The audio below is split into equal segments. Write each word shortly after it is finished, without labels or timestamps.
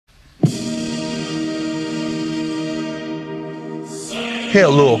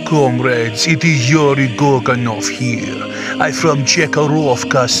Hello, comrades. It is Yuri Gorganov here. I'm from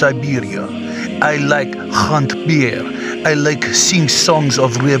Chekhorovka, Siberia. I like hunt bear. I like sing songs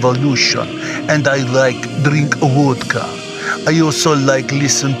of revolution. And I like drink vodka. I also like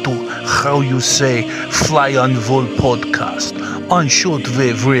listen to How You Say Fly on Vol podcast on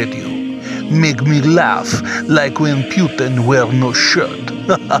shortwave radio. Make me laugh like when Putin wear no shirt.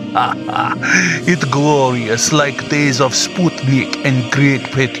 It's glorious like days of Sputnik and Great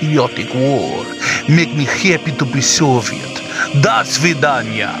Patriotic War. Make me happy to be Soviet. До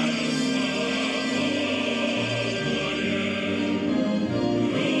свидания.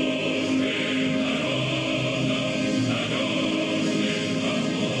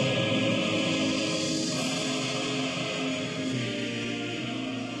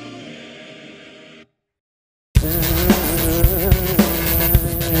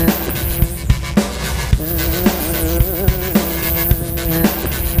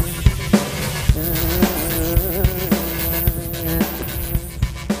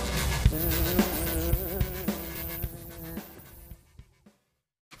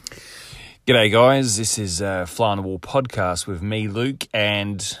 G'day guys, this is Fly on the Wall podcast with me, Luke,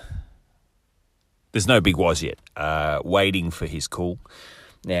 and there's no Big Woz yet, waiting for his call.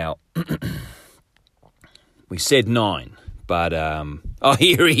 Now, we said 9, but,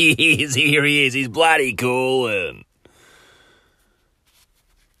 here he is, he's bloody calling.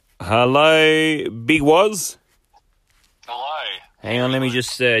 Hello, Big Woz? Hello. Hang on, let me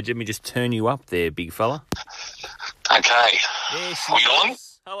just turn you up there, big fella. Okay. There she We on? is.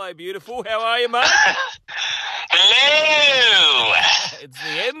 Hello, beautiful. How are you, mate? Hello. It's the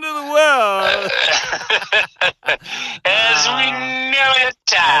end of the world. As we know it.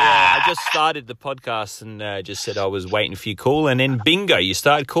 I just started the podcast and just said I was waiting for your call, and then bingo, you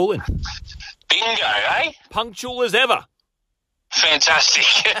started calling. Bingo, eh? Punctual as ever. Fantastic.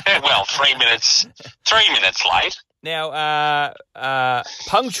 Well, 3 minutes late. Now,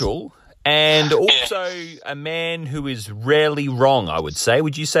 punctual and also a man who is rarely wrong, I would say.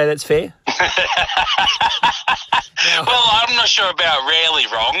 Would you say that's fair? Now, Well, I'm not sure about rarely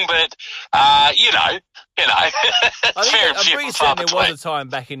wrong, but, you know. I It's think fair I'm few pretty and far certain there was between. a time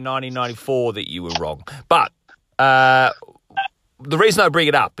back in 1994 that you were wrong. But the reason I bring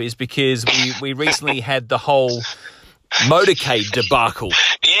it up is because we recently had the whole motorcade debacle.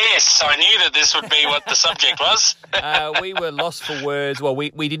 Yes, I knew that this would be what the subject was. We were lost for words. Well,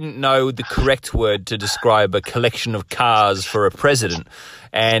 we didn't know the correct word to describe a collection of cars for a president.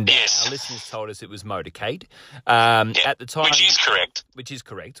 And Yes. our listeners told us it was motorcade. At the time, Which is correct. Which is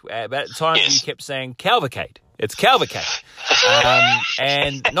correct. At the time, Yes. you kept saying cavalcade. It's cavalcade.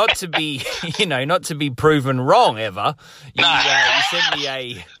 And not to be, not to be proven wrong ever, you sent me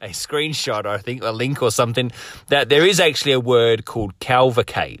a screenshot, or I think a link or something, that there is actually a word called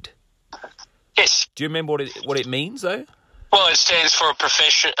cavalcade. Yes. Do you remember what it means, though? Well, it stands for a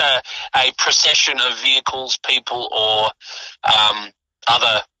procession of vehicles, people, or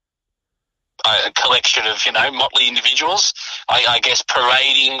other a collection of, motley individuals, I guess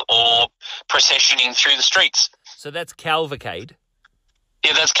parading or processioning through the streets. So that's cavalcade.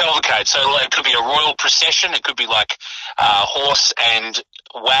 Yeah, that's cavalcade. So it could be a royal procession. It could be like horse and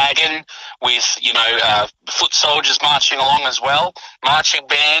wagon with, foot soldiers marching along as well, marching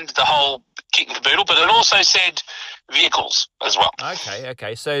band, the whole kit and caboodle. But it also said vehicles as well.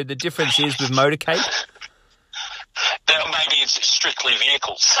 Okay. So the difference is with motorcade? That maybe it's strictly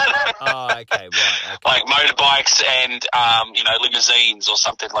vehicles. Oh, okay, right. Okay. Like motorbikes and, limousines or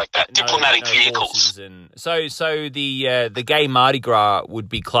something like that. Diplomatic No vehicles. horses and so the gay Mardi Gras would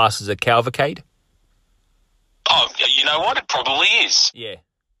be classed as a cavalcade? Oh, you know what? It probably is. Yeah.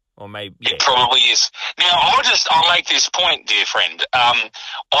 Or maybe, It probably is. Now, I'll make this point, dear friend.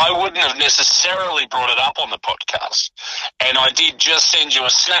 I wouldn't have necessarily brought it up on the podcast, and I did just send you a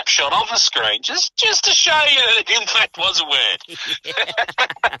snapshot of the screen, just to show you that it in fact was a word.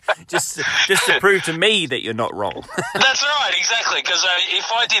 just to prove to me that you're not wrong. That's right, exactly, because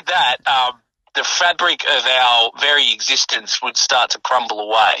if I did that, the fabric of our very existence would start to crumble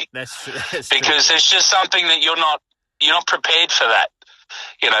away. That's Because true. it's just something that you're not prepared for that.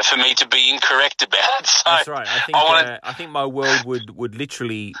 For me to be incorrect about. So That's right. I think my world would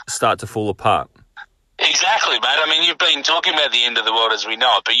literally start to fall apart. Exactly, mate. I mean, you've been talking about the end of the world as we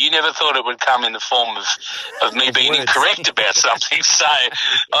know it, but you never thought it would come in the form of me being words. incorrect about something. So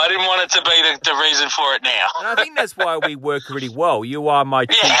I didn't want it to be the reason for it now. And I think that's why we work really well. You are my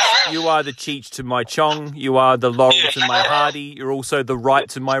Cheech. You are the Cheech to my Chong. You are the Laurel to my Hardy. You're also the right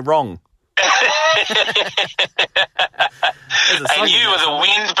to my wrong. And you are the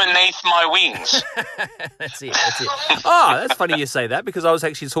wind beneath my wings. That's it. Oh, that's funny you say that, because I was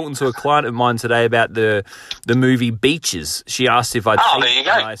actually talking to a client of mine today about the movie Beaches. She asked if I'd seen there you it,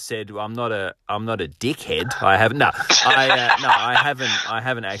 go. and I said, well, I'm not a dickhead. I haven't. I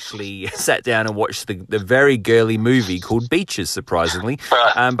haven't actually sat down and watched the very girly movie called Beaches, surprisingly.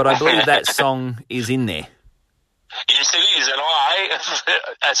 Right. But I believe that song is in there. Yes, it is, and I,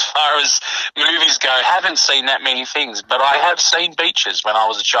 as far as movies go, haven't seen that many things, but I have seen Beaches when I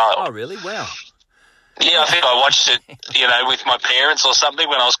was a child. Oh, really? Wow. Yeah, I think I watched it, with my parents or something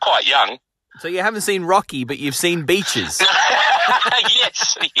when I was quite young. So you haven't seen Rocky, but you've seen Beaches.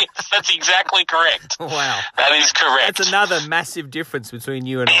 Yes, that's exactly correct. Wow. That is correct. That's another massive difference between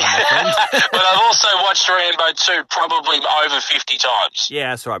you and I, my friend. But I've also watched Rambo 2 probably over 50 times.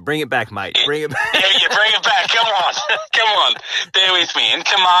 Yeah, that's right. Bring it back, mate. Bring it back. Yeah, bring it back. Come on. Come on. Bear with me. And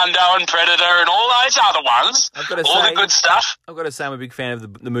Commando and Predator and all those other ones. All the good stuff. I've got to say I'm a big fan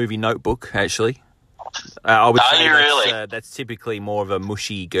of the movie Notebook, actually. I would say that's typically more of a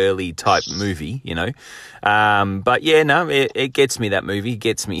mushy, girly type movie, But yeah, no, it gets me, that movie. It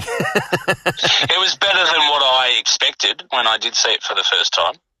gets me. It was better than what I expected when I did see it for the first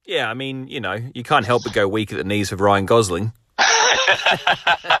time. Yeah, I mean, you can't help but go weak at the knees of Ryan Gosling. Well,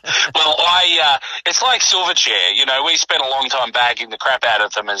 it's like Silverchair. We spent a long time bagging the crap out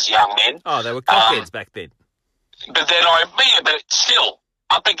of them as young men. Oh, they were cockheads back then. But then but still,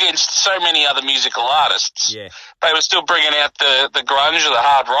 up against so many other musical artists, they were still bringing out the grunge, the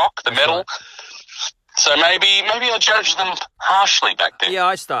hard rock, the metal. Right. So maybe I judged them harshly back then. Yeah,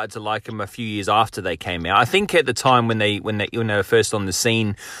 I started to like them a few years after they came out. I think at the time when they were first on the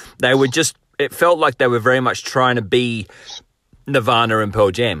scene, they were just. It felt like they were very much trying to be Nirvana and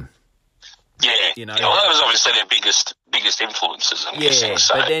Pearl Jam. Yeah, well, that was obviously their biggest influences. I'm guessing.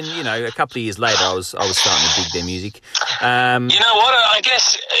 So. But then a couple of years later, I was starting to dig their music. You know what? I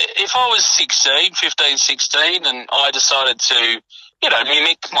guess if I was 15, 16, and I decided to,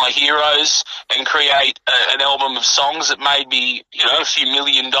 mimic my heroes and create an album of songs that made me, a few $1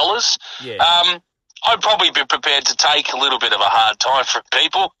 million. Yeah. I'd probably be prepared to take a little bit of a hard time from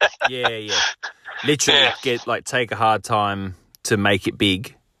people. Yeah. Literally, take a hard time to make it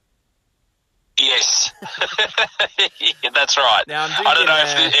big. Yes, yeah, that's right. Now, I don't know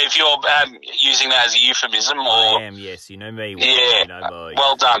if you're using that as a euphemism or. I am, yes. You know me.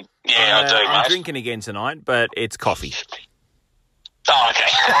 Well done. Yeah, I do, mate. I'm drinking again tonight, but it's coffee. Oh, okay.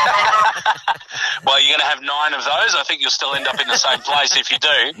 Well, you're going to have 9 of those. I think you'll still end up in the same place if you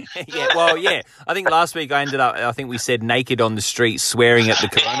do. Yeah. I think last week we said naked on the street swearing at the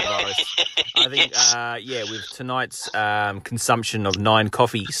coronavirus. I think, with tonight's consumption of 9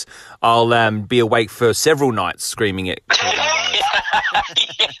 coffees, I'll be awake for several nights screaming at coronavirus.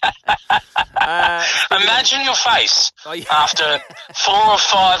 Imagine your face after 4 or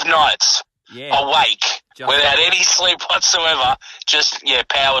 5 nights awake. Without any sleep whatsoever, just,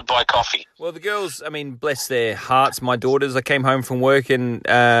 powered by coffee. Well, the girls, bless their hearts, my daughters, I came home from work and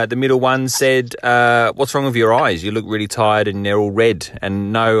the middle one said, what's wrong with your eyes? You look really tired and they're all red.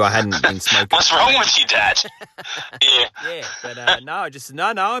 And no, I hadn't been smoking. What's wrong with you, Dad? Yeah. Yeah, but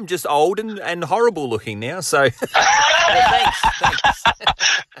I'm just old and horrible looking now, so thanks.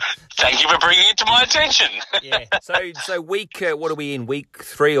 Thank you for bringing it to my attention. Yeah, so week, what are we in, week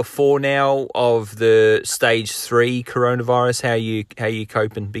 3 or 4 now of the stage 3 coronavirus? How you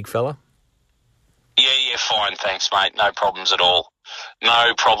coping, big fella? Yeah, fine, thanks, mate. No problems at all.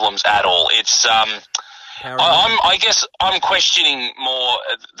 No problems at all. It's I guess I'm questioning more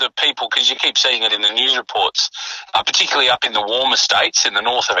the people, because you keep seeing it in the news reports, particularly up in the warmer states in the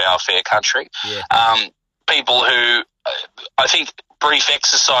north of our fair country. Yeah. People who I think brief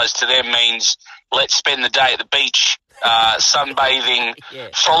exercise to them means let's spend the day at the beach. Sunbathing,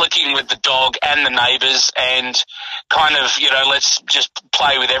 frolicking with the dog and the neighbours, and kind of, let's just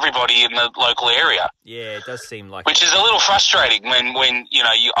play with everybody in the local area. Yeah, it does seem like Which is a little frustrating when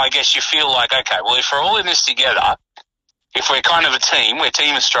I guess you feel like, okay, well, if we're all in this together, if we're kind of a team, we're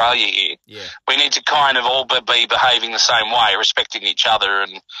Team Australia here, we need to kind of all be behaving the same way, respecting each other,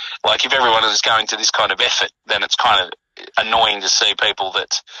 and, if everyone is going to this kind of effort, then it's kind of annoying to see people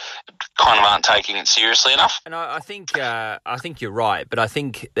that kind of aren't taking it seriously enough. And I think you're right, but I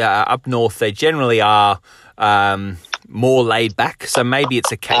think up north they generally are more laid back. So maybe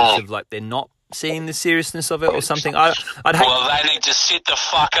it's a case of they're not seeing the seriousness of it or something. Well, they need to sit the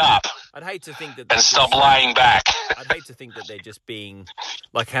fuck up. I'd hate to think that and stop laying back. I'd hate to think that they're just being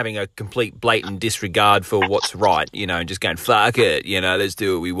like having a complete blatant disregard for what's right, and just going fuck it, let's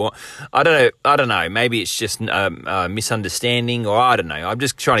do what we want. I don't know. Maybe it's just a misunderstanding, or I don't know. I'm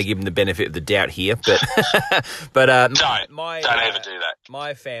just trying to give them the benefit of the doubt here, but don't ever do that.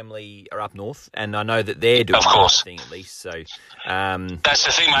 My family are up north, and I know that they're doing of course. The thing at least. So that's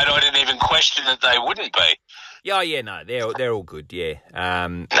the thing, mate. I didn't even question that they wouldn't be. Yeah, no, they're all good. Yeah,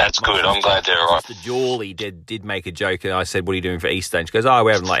 that's good. I'm glad they're all right. Mr. Jawley did make a joke, and I said, "What are you doing for Easter?" And she goes, "Oh,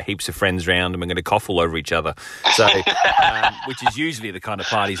 we're having like heaps of friends round, and we're going to cough all over each other." So, which is usually the kind of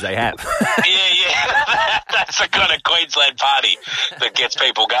parties they have. yeah, that's the kind of Queensland party that gets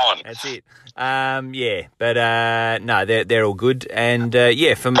people going. That's it. But no, they're all good, and for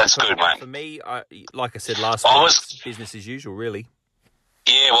good, mate. For me, like I said last week, business as usual, really.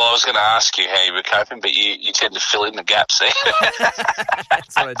 Yeah, well, I was going to ask you how you were coping, but you tend to fill in the gaps there.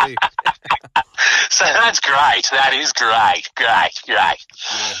 That's what I do. So that's great. That is great. Yeah.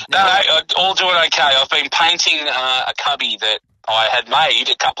 No, all doing okay. I've been painting a cubby that I had made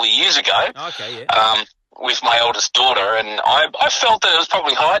a couple of years ago. Okay, yeah. With my eldest daughter, and I felt that it was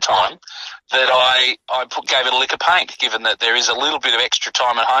probably high time that I gave it a lick of paint, given that there is a little bit of extra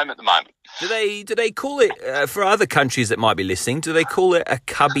time at home at the moment. Do they call it, for other countries that might be listening, do they call it a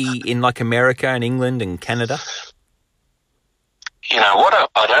cubby in like America and England and Canada? You know what?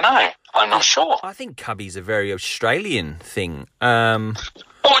 I don't know. I'm not sure. I think cubby's a very Australian thing. What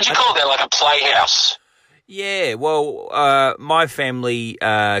would you call that, like a playhouse? Yeah, well, my family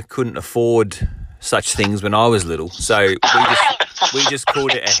couldn't afford such things when I was little, so we just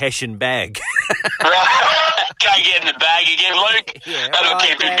called it a Hessian bag. Right. Go get in the bag again, Luke. Yeah, that'll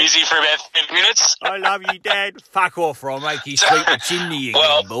keep you busy for about 10 minutes. I love you, Dad. Fuck off, or I'll make you sweep the chimney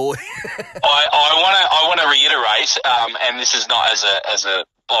again, boy. I want to reiterate, and this is not as a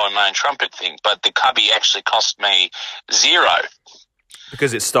blowing my own trumpet thing, but the cubby actually cost me $0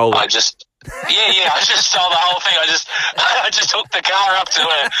 because it's stolen. I just stole the whole thing. I just hooked the car up to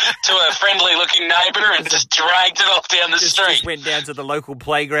a friendly looking neighbour and just dragged it off down the street. Just went down to the local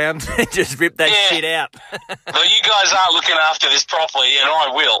playground and just ripped that shit out. Well, you guys aren't looking after this properly, and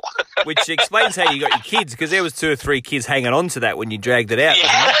I will. Which explains how you got your kids, because there was 2 or 3 kids hanging on to that when you dragged it out.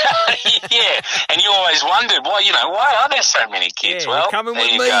 Yeah, yeah. And you always wondered, why are there so many kids? Yeah, well, you're coming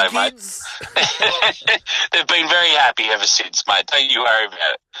with me, kids. They've been very happy ever since, mate. Don't you worry about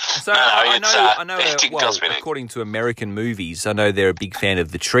it. So I know. According to American movies, I know they're a big fan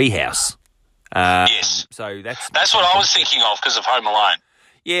of The Treehouse. Yes. So that's what I was thinking of because of Home Alone.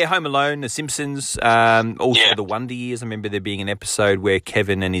 Yeah, Home Alone, The Simpsons, also The Wonder Years. I remember there being an episode where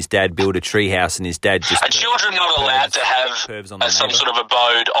Kevin and his dad build a treehouse, and his dad just... Are children not allowed to have some sort of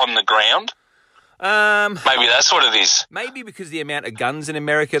abode on the ground? Maybe that's what it is. Maybe because the amount of guns in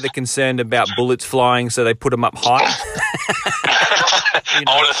America, they're concerned about bullets flying, so they put them up high.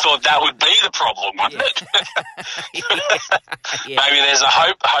 I would have thought that would be the problem, wouldn't it? Maybe there's a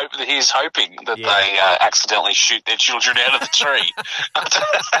hope that he's hoping that they accidentally shoot their children out of the tree.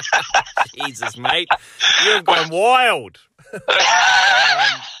 Jesus, mate. You've gone wild.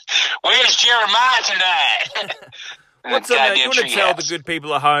 Where's Jeremiah tonight? What's up, mate? You want to tell the good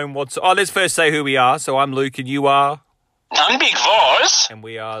people at home let's first say who we are. So I'm Luke and you are... I'm Big Voss. And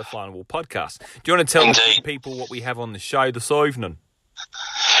we are the Flying Wall Podcast. Do you want to tell the good people what we have on the show this evening?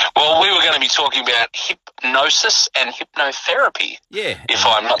 Well, we were going to be talking about hypnosis and hypnotherapy. Yeah. If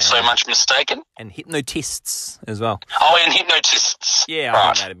I'm not so much mistaken. And hypnotists as well. Oh, and hypnotists. Yeah, I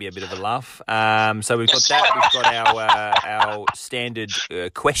think that'd be a bit of a laugh. So we've got that. We've got our standard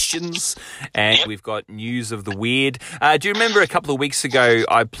questions, and we've got news of the weird. Do you remember a couple of weeks ago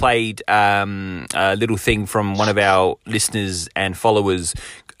I played a little thing from one of our listeners and followers?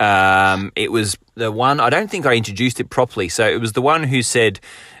 It was the one, I don't think I introduced it properly. So it was the one who said,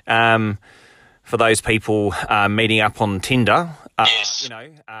 for those people meeting up on Tinder,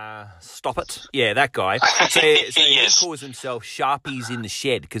 stop it. Yeah, that guy. So he calls himself Sharpies in the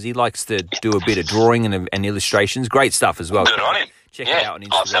Shed because he likes to do a bit of drawing and illustrations. Great stuff as well. Good on him. Check it out on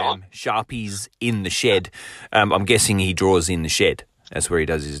Instagram, Sharpies in the Shed. I'm guessing he draws in the shed. That's where he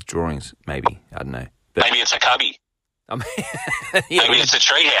does his drawings, maybe. I don't know. But maybe it's a cubby. Maybe it's a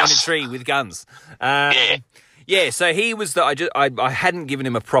tree house. In a tree with guns. Yeah, so he was I hadn't given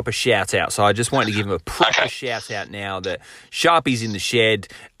him a proper shout out, so I just wanted to give him a proper shout out now that Sharpie's in the Shed,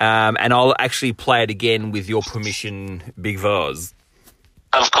 and I'll actually play it again with your permission, Big Voss.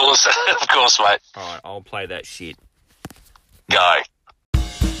 Of course, mate. All right, I'll play that shit. Go.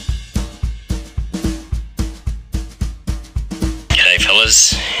 G'day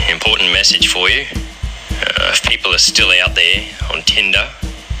fellas, important message for you. If people are still out there on Tinder,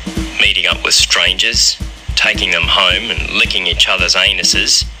 meeting up with strangers, taking them home and licking each other's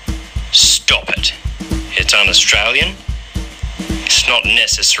anuses. Stop it. It's un-Australian. It's not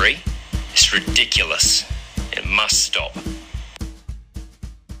necessary. It's ridiculous. It must stop.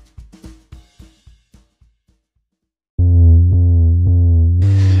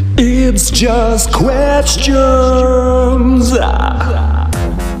 It's just questions.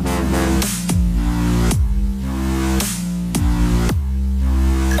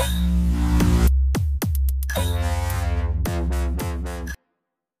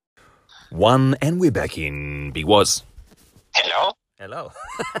 One, and we're back in Big Was. Hello. Hello.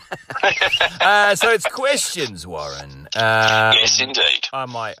 So it's questions, Warren. Yes, indeed. I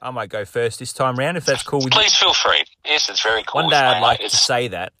might go first this time round, if that's cool with you. Please feel free. Yes, it's very cool. One day I'd like to say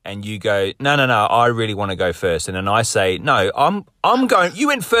that, and you go, no, I really want to go first. And then I say, no, I'm going, you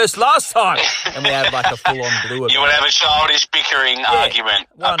went first last time. And we have like a full-on blue about it. You would have a childish bickering argument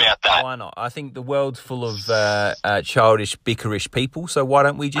about that. Why not? I think the world's full of childish, bickerish people, so why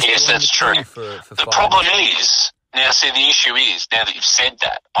don't we just... Yes, that's true. For the problem is... Now, see, the issue is, now that you've said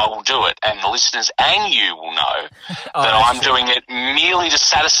that, I will do it, and the listeners and you will know that I'm doing it merely to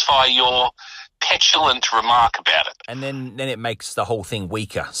satisfy your petulant remark about it. And then it makes the whole thing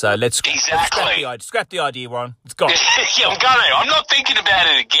weaker. So let's scrap the idea, Warren. It's gone. Yeah, I'm not thinking about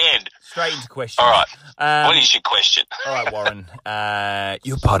it again. Straight into questions. All right. What is your question? All right, Warren.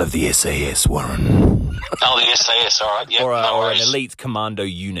 You're part of the SAS, Warren. Oh, the SAS, all right. Yep, or an elite commando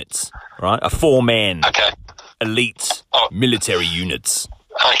unit, right? A 4-man. Okay. Elite military units.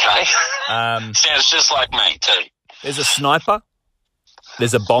 Okay. Sounds just like me, too. There's a sniper.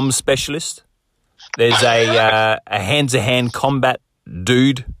 There's a bomb specialist. There's a hand-to-hand combat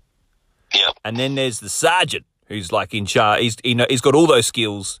dude. Yep. And then there's the sergeant, who's like in charge. He's got all those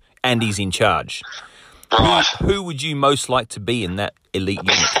skills, and he's in charge. Right. Who would you most like to be in that elite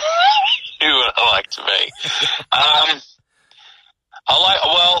unit? Who would I like to be?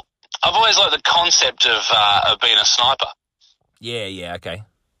 I've always liked the concept of being a sniper. Yeah, okay.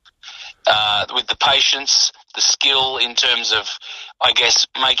 With the patience, the skill in terms of, I guess,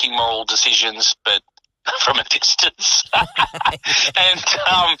 making moral decisions, but from a distance. And,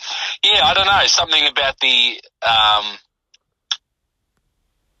 I don't know, something about the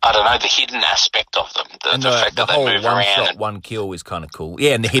hidden aspect of them. The fact that they move around. The whole one-shot, one-kill is kind of cool.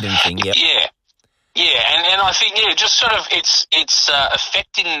 Yeah, and the hidden thing, yep. Yeah, and I think, just sort of it's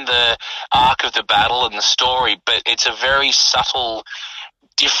affecting the arc of the battle and the story, but it's a very subtle,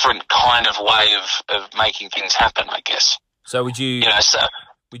 different kind of way of making things happen, I guess. So would you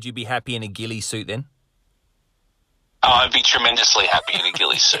be happy in a ghillie suit then? Oh, I'd be tremendously happy in a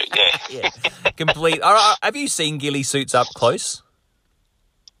ghillie suit, yeah. Yeah, complete. Have you seen ghillie suits up close?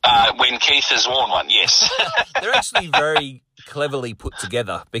 When Keith has worn one, yes. They're actually very cleverly put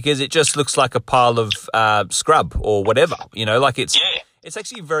together because it just looks like a pile of scrub or whatever, it's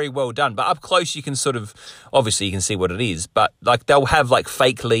actually very well done. But up close you can obviously you can see what it is, but like they'll have like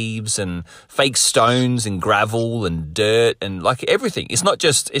fake leaves and fake stones and gravel and dirt and like everything. It's not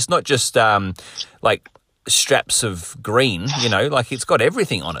just like straps of green, like it's got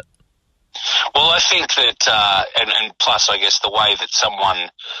everything on it. Well, I think that, and plus, I guess, the way that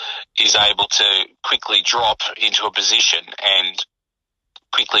someone is able to quickly drop into a position and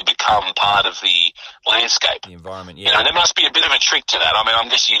quickly become part of the landscape. The environment, yeah. There must be a bit of a trick to that. I mean, I'm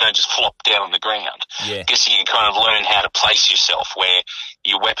guessing you don't just flop down on the ground. Yeah. I'm guessing you kind of learn how to place yourself where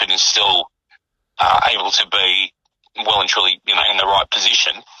your weapon is still able to be well and truly, in the right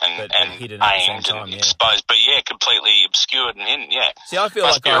position and aimed and exposed, but completely obscured and hidden. Yeah, see, I feel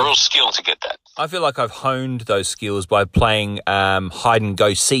must be a real skill to get that. I feel like I've honed those skills by playing hide and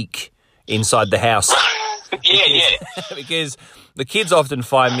go seek inside the house. Because the kids often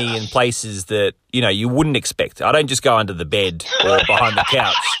find me in places that you wouldn't expect. I don't just go under the bed or behind the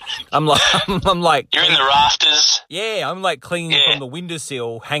couch. I'm like you're in the rafters. Yeah, I'm like clinging from the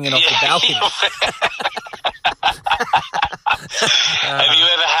windowsill, hanging off the balcony. Have you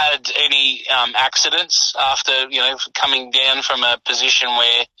ever had any accidents after, coming down from a position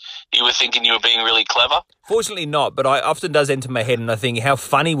where you were thinking you were being really clever? Fortunately not, but I often does enter my head and I think, how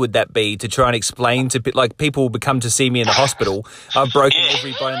funny would that be to try and explain to, like, people would come to see me in the hospital. I've broken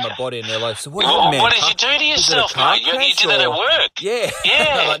every bone in my body and they're like, so what happened, man? What did you do to yourself, mate? You did that at work. Yeah.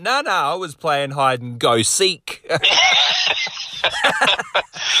 Yeah. Like, no, I was playing hide and go seek.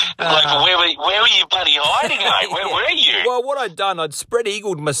 Where were you bloody hiding, mate? Where were you? Well, what I'd done, I'd spread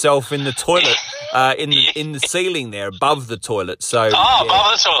eagled myself in the toilet, in the ceiling there, above the toilet. So above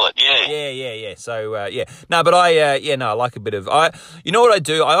the toilet, yeah. So no, but I like a bit of. You know what I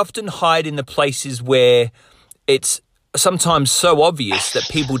do? I often hide in the places where it's sometimes so obvious that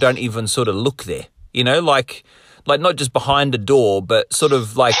people don't even sort of look there. You know, like not just behind a door, but sort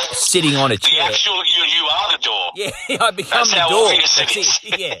of like sitting on a chair. The actual, you are the door. Yeah, I become That's the how door. obvious it That's is.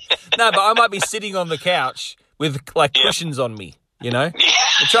 it. Yeah. No, but I might be sitting on the couch with like cushions on me. You know,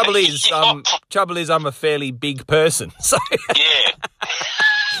 the trouble is, I'm a fairly big person. So, Yeah.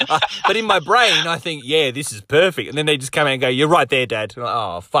 but in my brain, I think, yeah, this is perfect. And then they just come out and go, "You're right there, Dad." I'm like,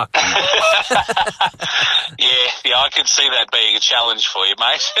 oh, fuck. Yeah, I can see that being a challenge for you,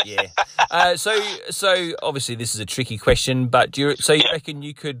 mate. Yeah. So obviously this is a tricky question, but you reckon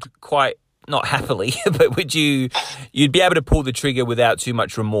you could quite not happily, but you'd be able to pull the trigger without too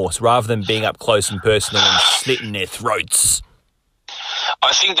much remorse, rather than being up close and personal and slitting their throats?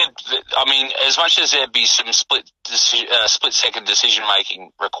 I think that, I mean, as much as there'd be some split-second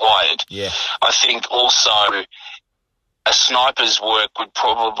decision-making required, I think also a sniper's work would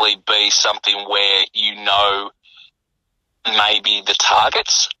probably be something where you know maybe the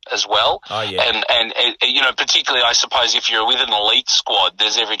targets as well. Oh, yeah. And you know, particularly, I suppose, if you're with an elite squad,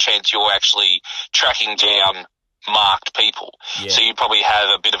 there's every chance you're actually tracking down marked people. Yeah. So you probably have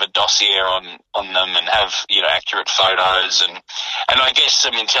a bit of a dossier on them and have, you know, accurate photos and I guess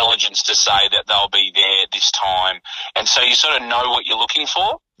some intelligence to say that they'll be there at this time. And so you sort of know what you're looking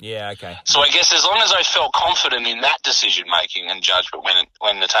for. Yeah, okay. So I guess as long as I felt confident in that decision making and judgment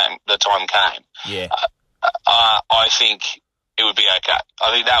when the time came, yeah, I think it would be okay.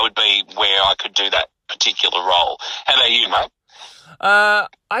 I think that would be where I could do that particular role. How about you, mate? I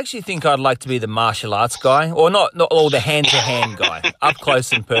actually think I'd like to be the martial arts guy, or not all the hand-to-hand guy, up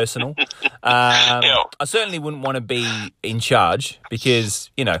close and personal. I certainly wouldn't want to be in charge because,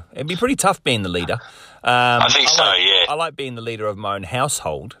 you know, it'd be pretty tough being the leader. I think so, yeah. I like being the leader of my own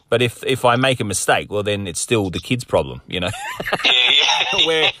household, but if I make a mistake, well, then it's still the kid's problem, you know. Yeah.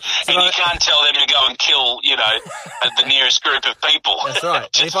 Where, and you can't tell them to go and kill, you know, the nearest group of people. That's right.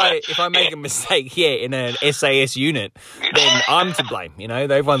 And if I make a mistake, in an SAS unit, then I'm to blame, you know.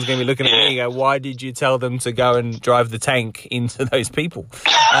 Everyone's going to be looking at me and go, why did you tell them to go and drive the tank into those people?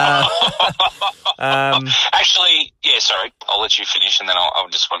 Actually, sorry, I'll let you finish and then I'll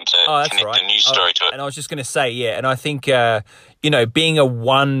just want to connect a news story to it. And I was just going to say, and I think, you know, being a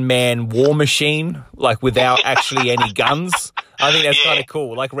one-man war machine, like without actually any guns, I think that's kind of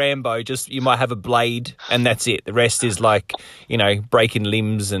cool. Like Rambo, just you might have a blade and that's it. The rest is like, you know, breaking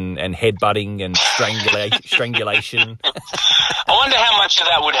limbs and headbutting and strangulation. I wonder how much of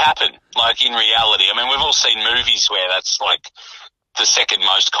that would happen, like in reality. I mean, we've all seen movies where that's like the second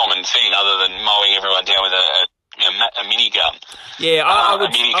most common thing other than mowing everyone down with a minigun. Yeah,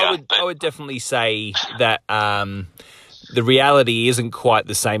 I would definitely say that the reality isn't quite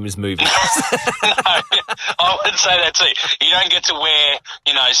the same as movies. No, I would say that too. You don't get to wear,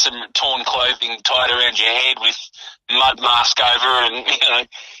 you know, some torn clothing tied around your head with mud mask over and, you know,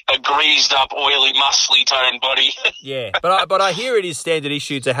 a greased up, oily, muscly toned body. Yeah, but I hear it is standard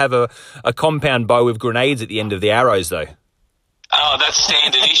issue to have a compound bow with grenades at the end of the arrows, though. Oh, that's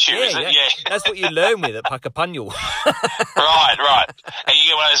standard issue, is it? Yeah. That's what you learn with at Puckapunyal. Right. And you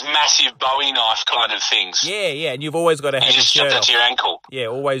get one of those massive Bowie knife kind of things. Yeah, and you've always got to have your shirt off. You just to your ankle. Yeah,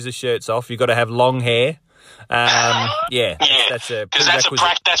 always the shirt's off. You've got to have long hair. That's a because that's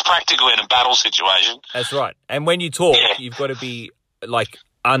practical in a battle situation. That's right. And when you talk, you've got to be like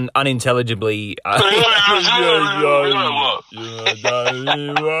unintelligibly. What was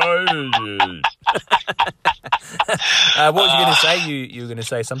you going to say? You were going to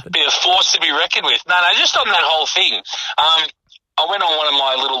say something? Be a force to be reckoned with. No, just on that whole thing. I went on one of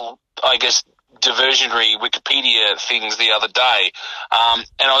my little, I guess, diversionary Wikipedia things the other day, and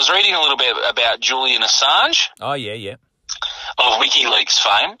I was reading a little bit about Julian Assange. Oh, yeah. Of WikiLeaks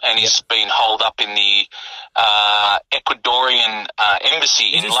fame, and he's been holed up in the Ecuadorian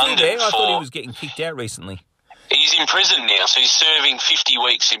embassy in London. Still there? I thought he was getting kicked out recently. He's in prison now, so he's serving 50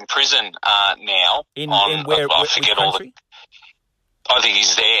 weeks in prison now. In where? I forget all the. I think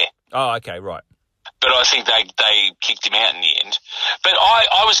he's there. Oh, okay, right. But I think they kicked him out in the end. But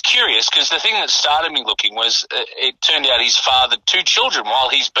I was curious because the thing that started me looking was it turned out he's fathered 2 children while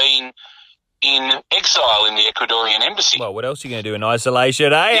he's been in exile in the Ecuadorian embassy. Well, what else are you going to do in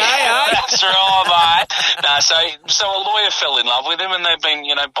isolation, eh? That's right, mate. So a lawyer fell in love with him, and they've been,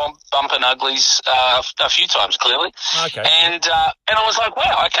 you know, bumping uglies a few times, clearly. Okay. And I was like,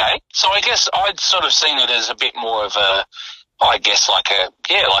 wow, okay. So I guess I'd sort of seen it as a bit more of a, I guess, like a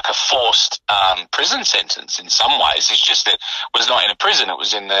forced prison sentence in some ways. It's just that it was not in a prison; it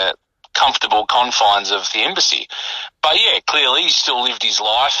was in the comfortable confines of the embassy. But yeah, clearly he still lived his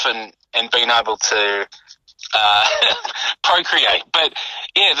life and been able to procreate. But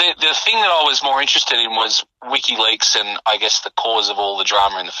yeah, the thing that I was more interested in was WikiLeaks and I guess the cause of all the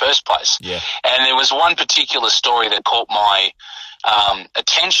drama in the first place. Yeah. And there was one particular story that caught my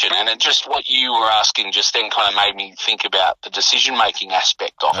attention, and it just what you were asking just then kind of made me think about the decision-making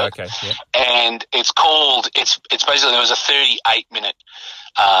aspect of it. Okay, yeah. And it's basically, there was a 38-minute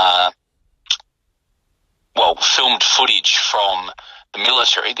filmed footage from the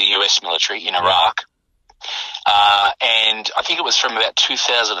military, the US military in Iraq. And I think it was from about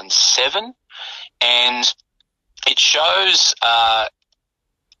 2007. And it shows, I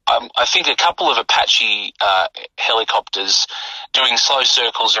think, a couple of Apache helicopters doing slow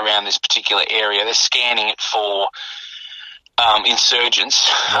circles around this particular area. They're scanning it for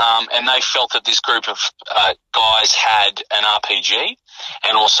insurgents, and they felt that this group of guys had an RPG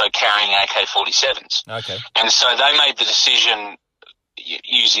and also carrying AK-47s. Okay. And so they made the decision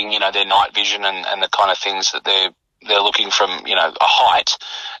using, their night vision and the kind of things that they're looking from, a height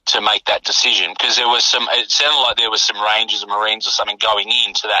to make that decision. Because it sounded like there was some Rangers and Marines or something going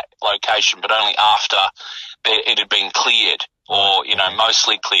into that location, but only after it had been cleared or,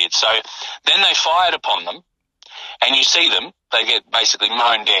 mostly cleared. So then they fired upon them, and you see them, they get basically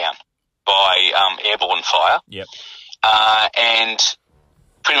mown down by airborne fire. Yep. And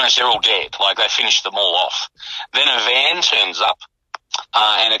pretty much they're all dead. Like, they finished them all off. Then a van turns up,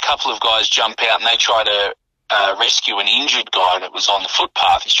 and a couple of guys jump out and they try to rescue an injured guy that was on the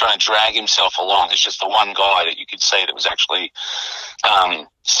footpath. He's trying to drag himself along. There's just the one guy that you could see that was actually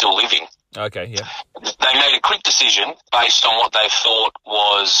still living. Okay, yeah. They made a quick decision based on what they thought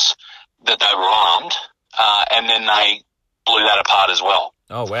was that they were armed, and then they blew that apart as well.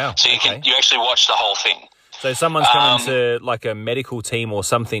 Oh, wow. So you actually watch the whole thing. So someone's coming to like a medical team or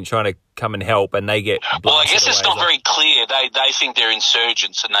something trying to come and help, and they get blasted. Well, I guess it's not away. very clear. They think they're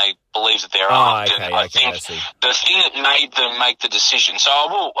insurgents and they believe that they're Oh, armed. okay, and I think the thing that made them make the decision. So I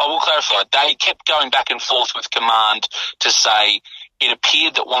will clarify. They kept going back and forth with command to say it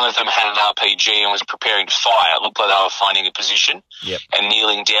appeared that one of them had an RPG and was preparing to fire. It looked like they were finding a position and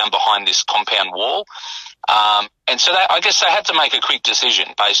kneeling down behind this compound wall. And so I guess they had to make a quick decision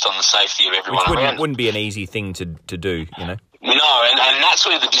based on the safety of everyone around. Which wouldn't be an easy thing to do, No, and that's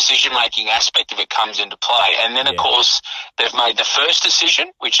where the decision-making aspect of it comes into play. And then, of course, they've made the first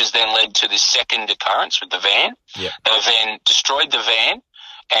decision, which has then led to this second occurrence with the van. Yeah. They've then destroyed the van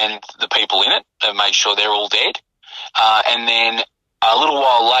and the people in it. They've made sure they're all dead. And then a little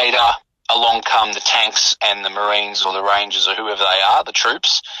while later, along come the tanks and the Marines or the Rangers or whoever they are, the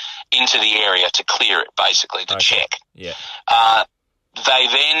troops, into the area to clear it, basically, to check. Yeah. They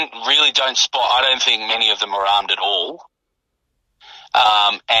then really don't spot, I don't think many of them are armed at all.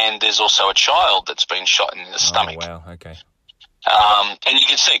 And there's also a child that's been shot in the stomach. Oh, wow, okay. And you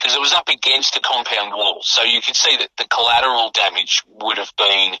can see, because it was up against a compound wall, so you could see that the collateral damage would have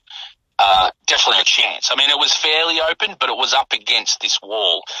been definitely a chance. I mean, it was fairly open, but it was up against this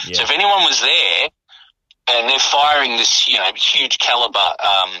wall. Yeah. So if anyone was there and they're firing this, huge caliber,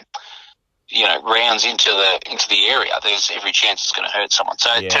 rounds into the area, there's every chance it's going to hurt someone. So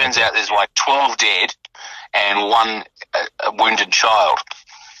it turns out there's like 12 dead and one a wounded child.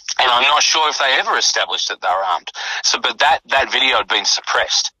 And I'm not sure if they ever established that they were armed. So, but that video had been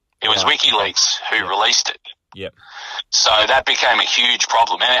suppressed. It was WikiLeaks who released it. Yep. So that became a huge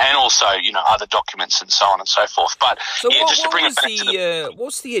problem, and also, other documents and so on and so forth. But So just to bring it back to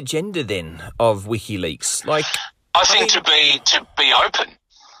what's the agenda then of WikiLeaks? Like, I think to be open.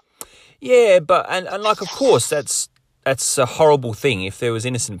 Yeah, but and like, of course, that's a horrible thing if there was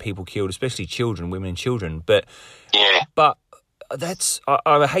innocent people killed, especially children, women and children. But that's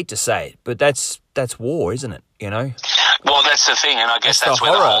I hate to say it, but that's war, isn't it? Well, that's the thing, and I guess that's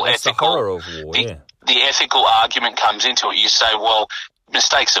where horror, the whole that's ethical, the horror of war. The ethical argument comes into it. You say, well,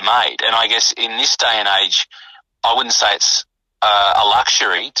 mistakes are made, and I guess in this day and age, I wouldn't say it's a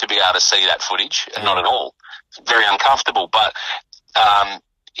luxury to be able to see that footage, not at all. It's very uncomfortable, but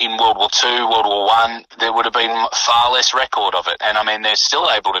in World War II, World War I, there would have been far less record of it. And, I mean, they're still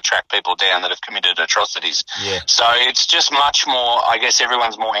able to track people down that have committed atrocities. Yeah. So it's just much more, I guess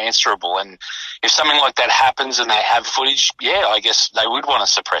everyone's more answerable. And if something like that happens and they have footage, I guess they would want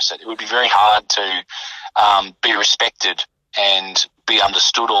to suppress it. It would be very hard to be respected and be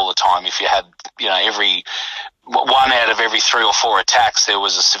understood all the time if you had, every one out of every 3 or 4 attacks there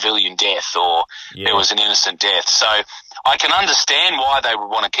was a civilian death or there was an innocent death. So I can understand why they would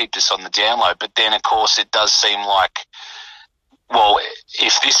want to keep this on the down low, but then, of course, it does seem like well,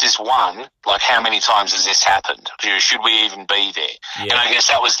 if this is one, like how many times has this happened? Should we even be there? Yeah. And I guess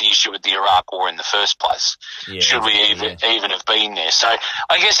that was the issue with the Iraq War in the first place. Yeah, Should we even have been there? So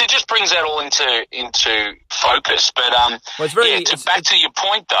I guess it just brings that all into focus. But back to your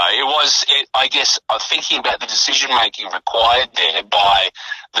point though, I guess thinking about the decision making required there by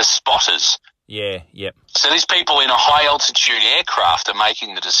the spotters. Yeah, yep. So these people in a high-altitude aircraft are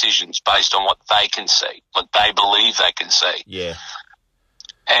making the decisions based on what they can see, what they believe they can see. Yeah.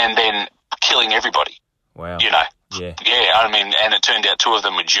 And then killing everybody. Wow. You know. Yeah. Yeah, I mean, and it turned out 2 of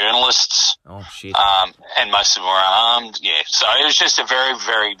them were journalists. Oh, shit. And most of them were armed. Yeah, so it was just a very,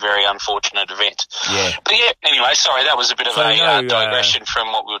 very, very unfortunate event. Yeah. But yeah, anyway, sorry, that was a bit of a digression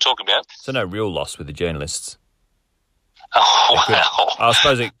from what we were talking about. So no real loss with the journalists. Oh, well. I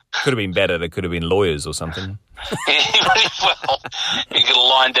suppose it could have been better. There could have been lawyers or something. Well, you could have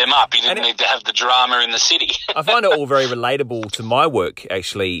lined them up. You didn't need to have the drama in the city. I find it all very relatable to my work,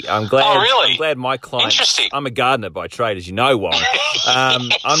 actually. I'm glad. Oh, really? I'm glad my clients. Interesting. I'm a gardener by trade, as you know, Warren.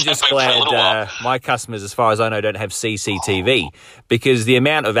 I'm just glad my customers, as far as I know, don't have CCTV, because the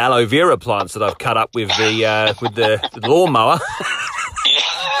amount of aloe vera plants that I've cut up with the lawnmower.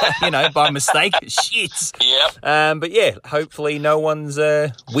 You know, by mistake. Shit. Yep. But yeah, hopefully no one's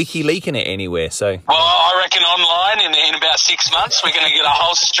wiki leaking it anywhere. So. Well, I reckon online in about 6 months we're going to get a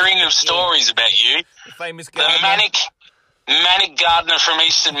whole string of stories about you. The famous the gardener. manic gardener from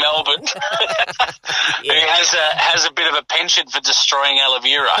eastern Melbourne who has a bit of a penchant for destroying aloe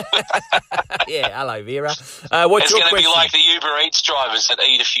vera. Yeah, aloe vera. It's going to be like the Uber Eats drivers that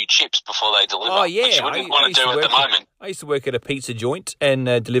eat a few chips before they deliver, oh, yeah. which you wouldn't want to do at the moment. I used to work at a pizza joint and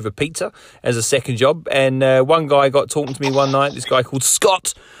deliver pizza as a second job. And one guy got talking to me one night, this guy called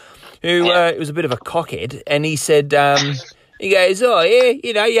Scott, who was a bit of a cockhead. And he said... he goes, oh, yeah,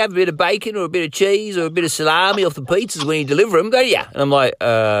 you know, you have a bit of bacon or a bit of cheese or a bit of salami off the pizzas when you deliver them, don't you? And I'm like,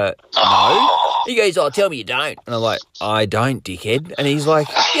 no. He goes, oh, tell me you don't. And I'm like, I don't, dickhead. And he's like,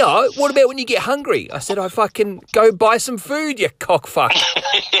 yeah, what about when you get hungry? I said, I fucking go buy some food, you cockfuck.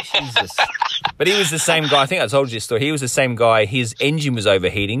 Jesus. But he was the same guy. I think I told you this story. He was the same guy. His engine was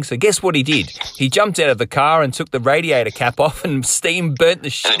overheating. So guess what he did? He jumped out of the car and took the radiator cap off and steam burnt the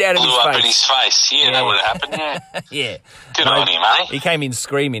shit out of his face. Blew up in his face. Yeah, that would have happened, yeah. Yeah. Good on him, eh? He came in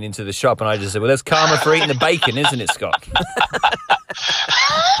screaming into the shop and I just said, well, that's karma for eating the bacon, isn't it, Scott?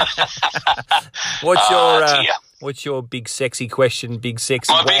 What's your big sexy question, big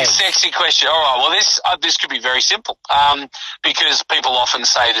sexy My big sexy question. All right, well, this could be very simple because people often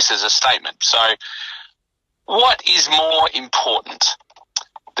say this as a statement. So what is more important,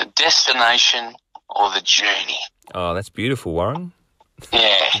 the destination or the journey? Oh, that's beautiful, Warren.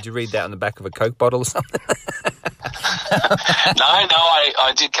 Yeah. Did you read that on the back of a Coke bottle or something? No,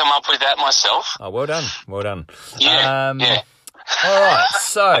 I did come up with that myself. Oh, well done. Well done. Yeah, yeah. All right,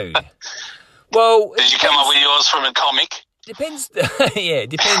 so... Well, did you come up with yours from a comic? Depends. Yeah,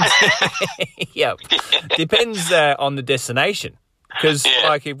 depends. Yeah, depends on the destination. Because,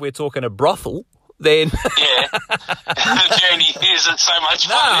 like, if we're talking a brothel, then the journey isn't so much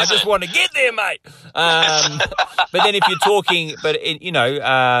fun. No, I just want to get there, mate. But then, if you're talking,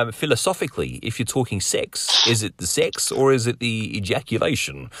 philosophically, if you're talking sex, is it the sex or is it the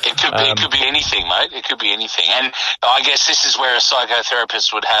ejaculation? It could be anything, mate. It could be anything, and I guess this is where a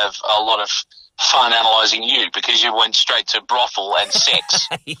psychotherapist would have a lot of fun analysing you because you went straight to brothel and sex.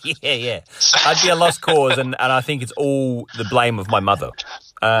 Yeah. I'd be a lost cause, and I think it's all the blame of my mother.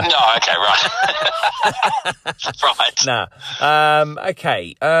 No, okay, right. Right. Nah.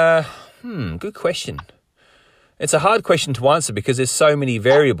 Okay. Good question. It's a hard question to answer because there's so many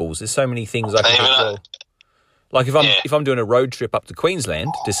variables. There's so many things I can think, well, like if I'm doing a road trip up to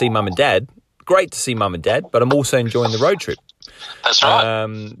Queensland to see mum and dad, great to see mum and dad, but I'm also enjoying the road trip. That's right.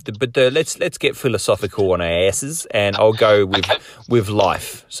 Let's get philosophical on our asses, and I'll go with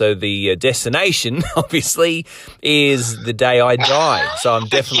life. So the destination, obviously, is the day I die. So I'm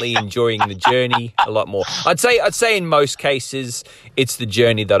definitely enjoying the journey a lot more. I'd say in most cases, it's the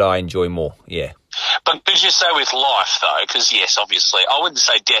journey that I enjoy more. Yeah. But could you say with life, though? Because, yes, obviously, I wouldn't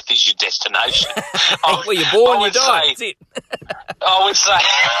say death is your destination. Well, you're born, you die. That's it. I would say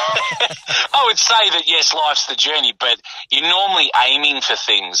that, yes, life's the journey, but you're normally aiming for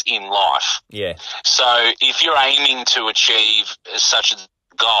things in life. Yeah. So if you're aiming to achieve such a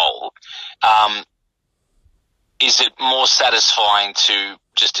goal, is it more satisfying to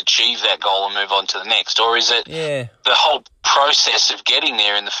just achieve that goal and move on to the next? Or is it Yeah. the whole process of getting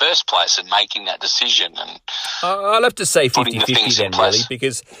there in the first place and making that decision? And I'll have to say Putting the 50-50 things in then, really, place.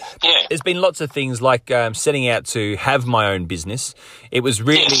 because Yeah. there's been lots of things like setting out to have my own business. It was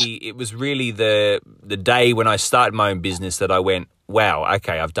really the day when I started my own business that I went, wow,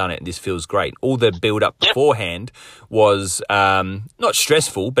 okay, I've done it and this feels great. All the build-up beforehand was not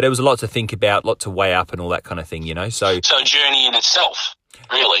stressful, but there was a lot to think about, a lot to weigh up and all that kind of thing, you know. So a journey in itself,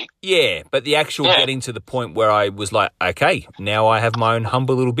 really. yeah, but the actual getting to the point where I was like, okay, now I have my own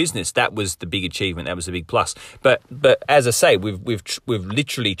humble little business. That was the big achievement. That was the big plus. But as I say, we've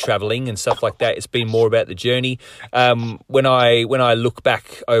literally traveling and stuff like that. It's been more about the journey. When I look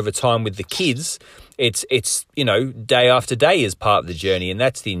back over time with the kids, it's you know, day after day is part of the journey, and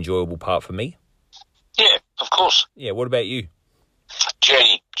that's the enjoyable part for me. Yeah, of course. Yeah. What about you?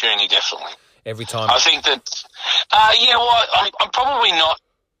 Journey, definitely. Every time. I think that, I'm probably not,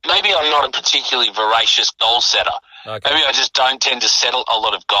 maybe I'm not a particularly voracious goal setter. Okay. Maybe I just don't tend to set a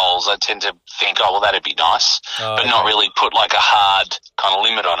lot of goals. I tend to think, oh, well, that'd be nice, but not really put like a hard kind of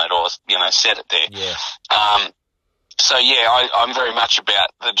limit on it or, you know, set it there. Yeah. So, yeah, I'm very much about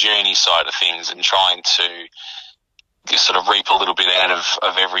the journey side of things and trying to just sort of reap a little bit out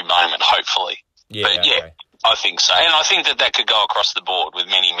of every moment, hopefully. Yeah. But, yeah, okay. I think so. And I think that could go across the board with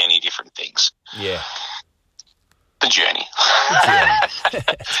many, many different things. Yeah. The Journey.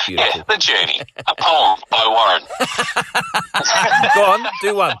 It's beautiful. Yeah, The Journey. A poem by Warren. Go on,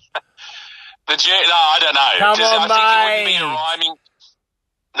 do one. The Journey. No, I don't know. Come on, I think it wouldn't be a mate. rhyming.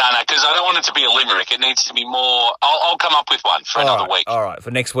 No, because I don't want it to be a limerick. It needs to be more. I'll come up with one for another week. All right, for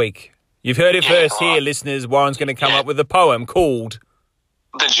next week. You've heard it first all right. here, listeners. Warren's going to come up with a poem called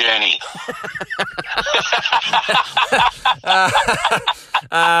The Journey.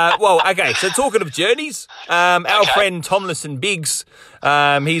 well, okay, so talking of journeys, our friend Tomlinson Biggs,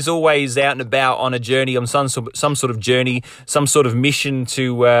 he's always out and about on a journey, on some sort of journey, some sort of mission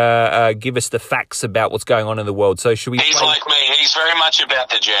to give us the facts about what's going on in the world. So should we He's play? like me. He's very much about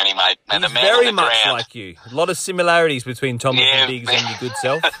the journey, mate. And He's the man very on the much ground. like you. A lot of similarities between Tomlinson Yeah. Biggs and your good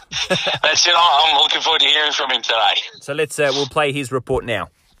self. That's it. I'm looking forward to hearing from him today. So we'll play his report now.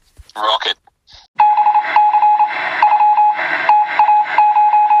 Rocket.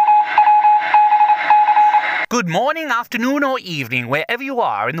 Good morning, afternoon, or evening, wherever you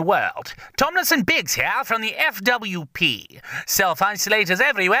are in the world. Tomlinson Biggs here from the FWP. Self-isolators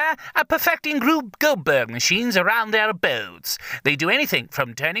everywhere are perfecting Rube Goldberg machines around their abodes. They do anything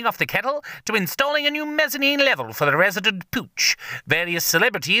from turning off the kettle to installing a new mezzanine level for the resident pooch. Various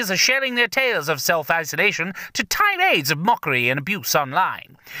celebrities are sharing their tales of self-isolation to tirades of mockery and abuse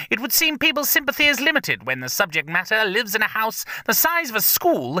online. It would seem people's sympathy is limited when the subject matter lives in a house the size of a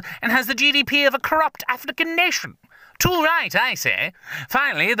school and has the GDP of a corrupt African nation. Too right, I say.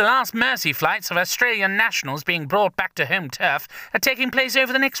 Finally, the last mercy flights of Australian nationals being brought back to home turf are taking place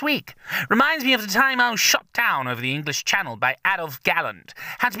over the next week. Reminds me of the time I was shot down over the English Channel by Adolf Galland.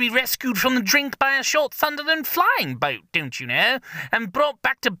 Had to be rescued from the drink by a short Sunderland flying boat, don't you know, and brought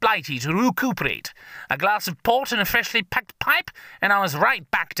back to Blighty to recuperate. A glass of port and a freshly packed pipe, and I was right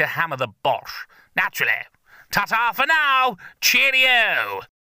back to hammer the Bosch. Naturally. Ta-ta for now. Cheerio.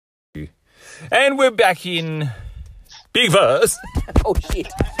 And we're back in Big Verse. Oh, shit.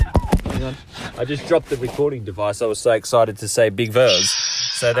 Hang on. I just dropped the recording device. I was so excited to say Big Verse.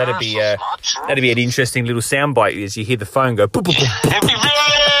 So that'd be an interesting little soundbite as you hear the phone go. Boop, boop, boop. Happy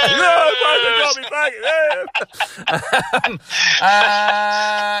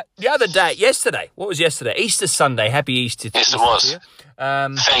The other day, yesterday. What was yesterday? Easter Sunday. Happy Easter. Yes, it was. To you.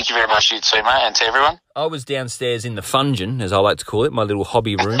 Thank you very much, you too, mate, and to everyone. I was downstairs in the Fungin, as I like to call it, my little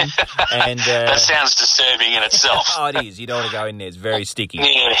hobby room. And That sounds disturbing in itself. oh, it is. You don't want to go in there. It's very sticky.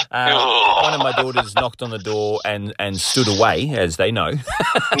 Yeah. One of my daughters knocked on the door and stood away, as they know,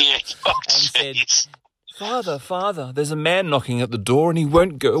 Yeah. Oh, said, jeez. Father, there's a man knocking at the door and he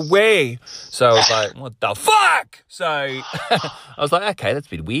won't go away. So I was like, what the fuck? So I was like, okay, that's a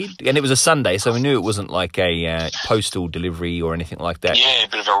bit weird. And it was a Sunday, so we knew it wasn't like a postal delivery or anything like that. Yeah, a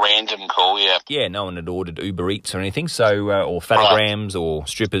bit of a random call, yeah. Yeah, no one had ordered Uber Eats or anything, so or fatograms or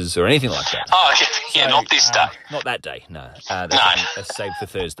strippers or anything like that. Oh, yeah, So, not this day. Not that day, no. No. That's saved for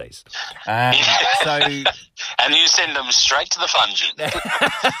Thursdays. So And you send them straight to the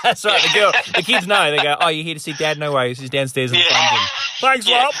Fungin. that's right. The kids know. They go, "Oh, you're here to see Dad? No worries. He's downstairs in the Yeah. dungeon." Thanks,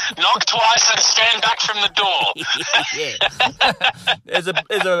 Yeah. Rob. Knock twice and stand back from the door. Yeah. There's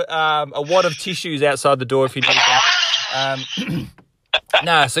a wad of tissues outside the door if you need them.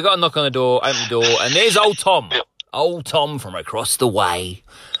 No, so I got a knock on the door, open the door, and there's old Tom. Yep. Old Tom from across the way.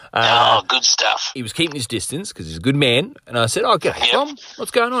 Good stuff. He was keeping his distance because he's a good man. And I said, g'day, Tom.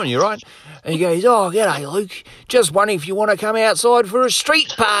 What's going on? You right? And he goes, g'day, Luke. Just wondering if you want to come outside for a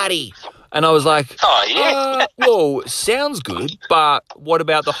street party. And I was like, well, sounds good, but what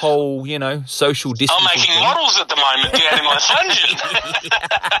about the whole, social distancing I'm making thing? models at the moment down in my dungeon.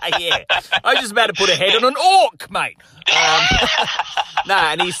 Yeah. I was just about to put a head on an orc, mate.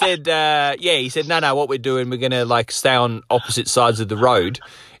 And he said, no, what we're doing, we're going to, stay on opposite sides of the road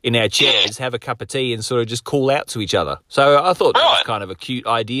in our chairs, have a cup of tea and sort of just call out to each other. So I thought that was kind of a cute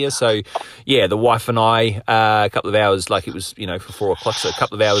idea. So, yeah, the wife and I, a couple of hours, it was, for 4 o'clock, so a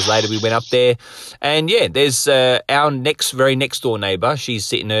couple of hours later we went up there. And, yeah, there's our very next door neighbour. She's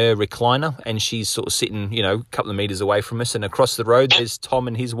sitting in her recliner and she's sort of sitting, a couple of metres away from us. And across the road there's Tom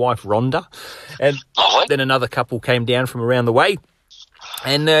and his wife, Rhonda. And then another couple came down from around the way.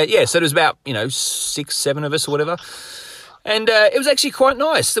 And, so there was about, 6, 7 of us or whatever. And it was actually quite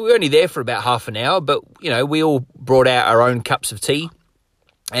nice. So we were only there for about half an hour, but, we all brought out our own cups of tea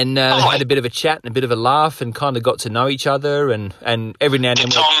and had a bit of a chat and a bit of a laugh and kind of got to know each other. And every now and then...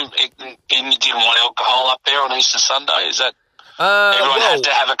 Did Tom, you didn't want alcohol up there on Easter Sunday? Is that... everyone had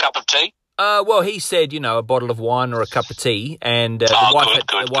to have a cup of tea? Well, he said, a bottle of wine or a cup of tea, and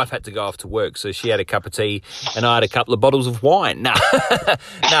the wife had to go off to work, so she had a cup of tea, and I had a couple of bottles of wine. And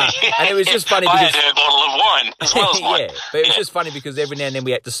it was just funny because I had a bottle of wine as well as mine. But it was just funny because every now and then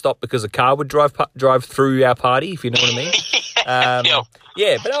we had to stop because a car would drive through our party, if you know what I mean.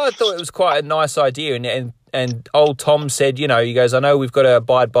 Yeah, but I thought it was quite a nice idea, and old Tom said, he goes, I know we've got to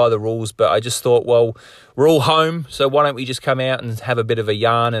abide by the rules, but I just thought, well, we're all home, so why don't we just come out and have a bit of a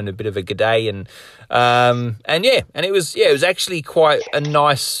yarn and a bit of a g'day, and it was actually quite a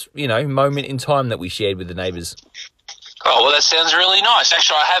nice, moment in time that we shared with the neighbours. Oh, well, that sounds really nice.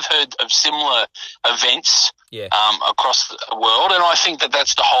 Actually, I have heard of similar events across the world, and I think that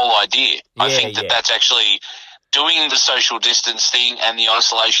that's the whole idea. I think that that's actually doing the social distance thing and the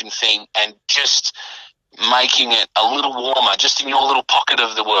isolation thing and just making it a little warmer, just in your little pocket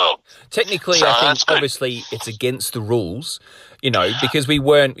of the world. Technically, so I think obviously it's against the rules, because we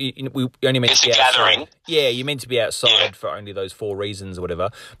only meant to be outside. Gathering. Yeah, you're meant to be outside for only those 4 reasons or whatever.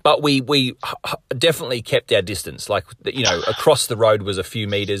 But we definitely kept our distance. Across the road was a few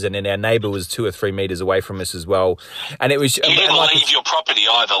metres, and then our neighbour was 2 or 3 metres away from us as well. And it was you didn't leave your property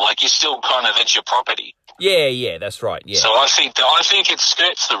either. You're still kind of it's your property. Yeah, that's right. Yeah. So I think it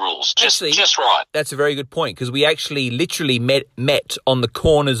skirts the rules just right. That's a very good point because we actually literally met on the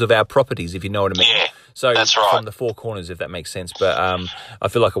corners of our properties, if you know what I mean. Yeah. So that's right. From the 4 corners, if that makes sense. But I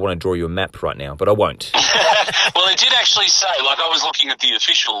feel like I want to draw you a map right now, but I won't. Well, it did actually say, I was looking at the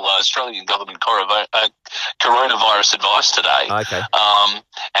official Australian government coronavirus advice today. Okay.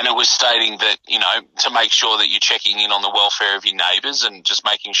 And it was stating that, to make sure that you're checking in on the welfare of your neighbours and just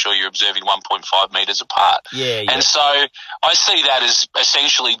making sure you're observing 1.5 metres apart. Yeah. And so I see that as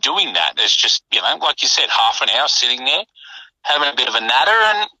essentially doing that. It's just, like you said, half an hour sitting there, having a bit of a natter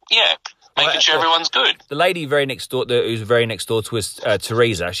and, making sure everyone's good. The lady who's very next door to us,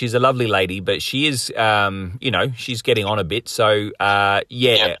 Teresa, she's a lovely lady, but she is, she's getting on a bit. So,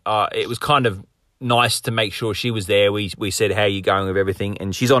 it was kind of nice to make sure she was there. We said, how are you going with everything?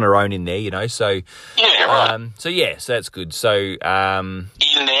 And she's on her own in there, so... Yeah, right. So that's good. So... in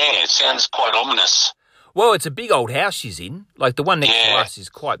there, it sounds quite ominous. Well, it's a big old house she's in. The one next to us is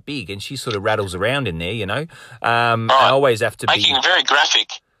quite big, and she sort of rattles around in there, I always have to Making it very graphic.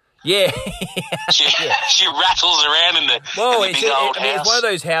 Yeah. She rattles around in the big old house. It's one of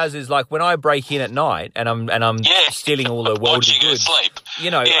those houses, when I break in at night and I'm stealing all the worldly goods,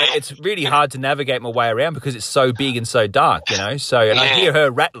 it's really hard to navigate my way around because it's so big and so dark, So, I hear her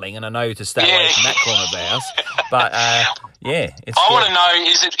rattling and I know to stay away from that corner of the house. But, I want to know,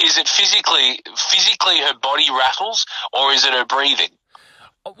 is it physically her body rattles or is it her breathing?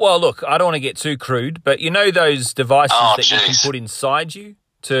 Well, look, I don't want to get too crude, but those devices you can put inside you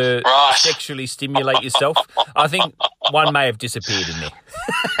to sexually stimulate yourself? I think one may have disappeared in there.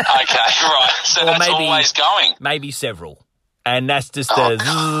 Okay, right. So that's always going. Maybe several. And that's just the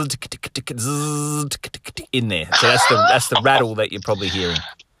in there. So that's the rattle that you're probably hearing.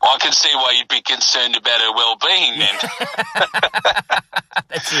 I can see why you'd be concerned about her well-being then.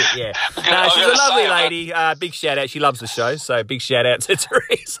 That's it, yeah. No, she's a lovely lady. Big shout-out. She loves the show, so big shout-out to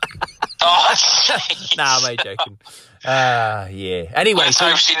Teresa. I'm only joking. Anyway. Let's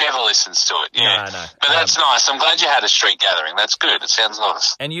hope she never listens to it. Yeah. No. But that's nice. I'm glad you had a street gathering. That's good. It sounds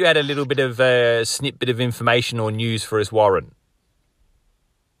nice. And you had a little bit of a snippet of information or news for us, Warren.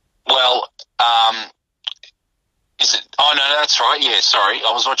 Well, is it? Oh, no, that's right. Yeah, sorry.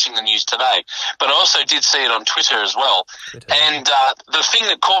 I was watching the news today. But I also did see it on Twitter as well. And the thing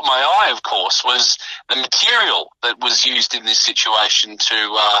that caught my eye, of course, was the material that was used in this situation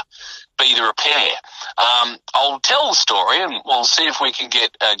to be the repair. I'll tell the story and we'll see if we can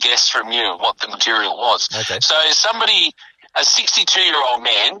get a guess from you what the material was. Okay. So a 62-year-old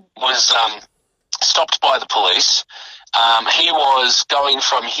man was stopped by the police. He was going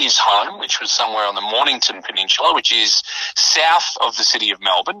from his home, which was somewhere on the Mornington Peninsula, which is south of the city of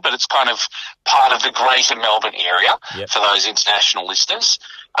Melbourne, but it's kind of part of the greater Melbourne area for those international listeners.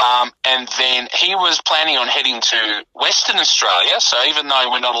 And then he was planning on heading to Western Australia, so even though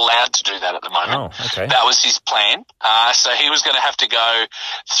we're not allowed to do that at the moment, that was his plan. So he was going to have to go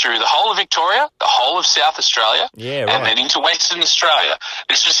through the whole of Victoria, the whole of South Australia, and then into Western Australia.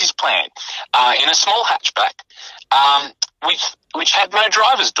 This was his plan, in a small hatchback, which had no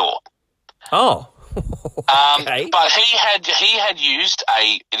driver's door. Oh. But he had used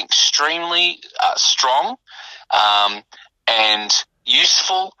an extremely strong and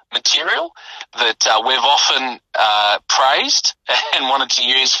useful material that we've often praised and wanted to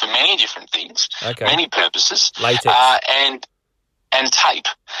use for many different things, many purposes. Latex. And tape.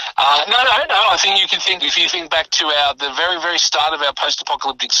 No. I think if you think back to the very, very start of our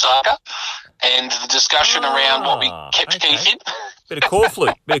post-apocalyptic saga and the discussion around what we kept Keith in. Bit of core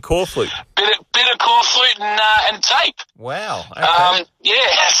flute. Bit of core flute and tape. Wow. Okay.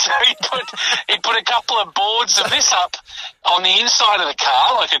 So he put a couple of boards of this up on the inside of the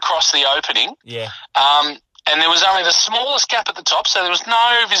car, like across the opening. Yeah. And there was only the smallest gap at the top, so there was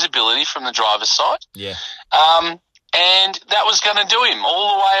no visibility from the driver's side. Yeah. And that was going to do him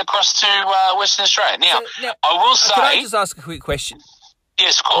all the way across to Western Australia. Now, I will say... Can I just ask a quick question?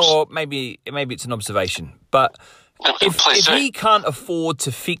 Yes, of course. Or maybe it's an observation. But if he can't afford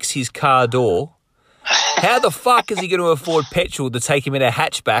to fix his car door, how the fuck is he going to afford petrol to take him in a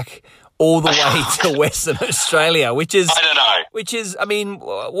hatchback all the way to Western Australia? Which is, I don't know. Which is, I mean,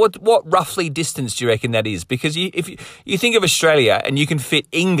 what roughly distance do you reckon that is? Because if you think of Australia and you can fit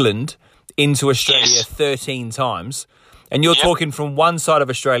England into Australia 13 times, and you're talking from one side of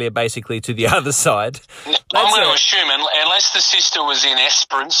Australia basically to the other side. I'm going to assume, unless the sister was in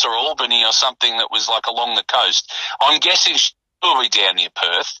Esperance or Albany or something that was like along the coast, I'm guessing she's probably down near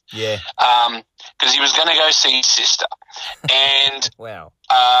Perth. Yeah. Because he was going to go see his sister. And wow.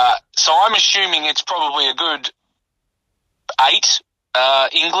 So I'm assuming it's probably a good 8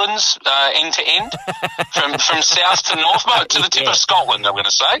 England's end to end from south to north, to the tip of Scotland, I'm going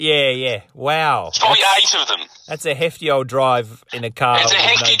to say. Yeah. Wow. It's probably 8 of them. That's a hefty old drive in a car. It's a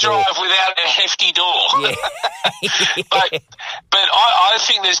hefty drive without a hefty door. Yeah. but I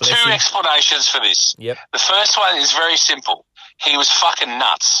think there's two explanations for this. Yep. The first one is very simple. He was fucking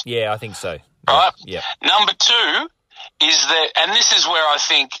nuts. Yeah, I think so. Right? Yeah. Number 2 is that, and this is where I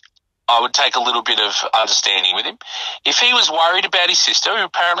think I would take a little bit of understanding with him. If he was worried about his sister, who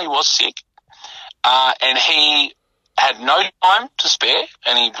apparently was sick, and he had no time to spare,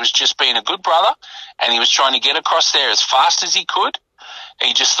 and he was just being a good brother, and he was trying to get across there as fast as he could,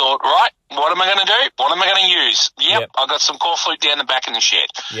 he just thought, right, what am I going to do? What am I going to use? Yep, I got some core flute down the back in the shed.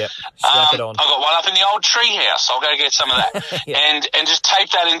 Yep, slap it on. I got one up in the old tree house. I'll go get some of that. and just tape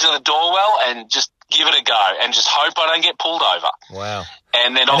that into the doorwell and just give it a go and just hope I don't get pulled over. Wow.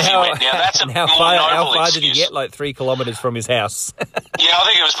 And then off he went. Now, that's a more noble How far excuse. did he get? Like 3 kilometres from his house? Yeah, I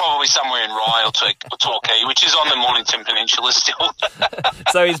think it was probably somewhere in Rye or Torquay, which is on the Mornington Peninsula still.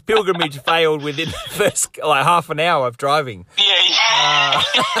 So his pilgrimage failed within the first, half an hour of driving. Yeah. And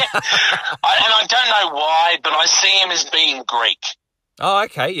I don't know why, but I see him as being Greek. Oh,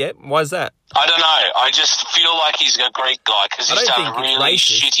 okay, yeah. Why is that? I don't know. I just feel like he's a Greek guy because he's done a really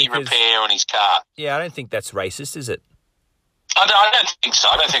shitty repair on his car. Yeah, I don't think that's racist, is it? I don't think so.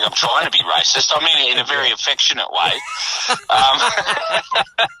 I don't think I'm trying to be racist. I mean it in a very affectionate way.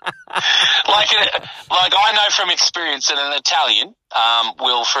 Like I know from experience that an Italian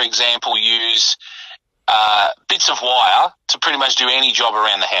will, for example, use bits of wire to pretty much do any job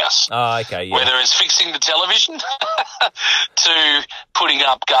around the house. Oh, okay, yeah. Whether it's fixing the television to putting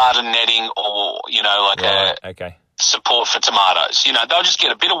up garden netting or, support for tomatoes. They'll just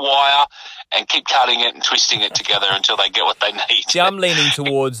get a bit of wire and keep cutting it and twisting it together until they get what they need. See, I'm leaning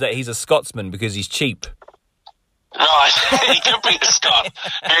towards that he's a Scotsman because he's cheap. Right, he could be a Scot.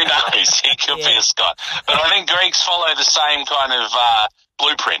 Who knows? He could be a Scot. But I think Greeks follow the same kind of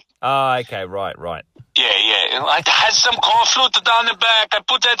blueprint. Oh, okay, right. Yeah. I had some core flute down the back. I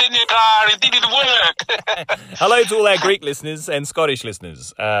put that in your car. It didn't work. Hello to all our Greek listeners and Scottish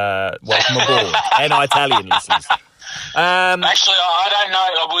listeners. Welcome aboard. And Italian listeners. Actually, I don't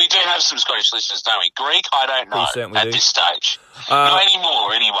know. We do have some Scottish listeners, don't we? Greek, I don't know at this stage. Not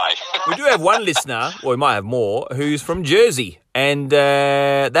anymore, anyway. We do have one listener, or we might have more, who's from Jersey. And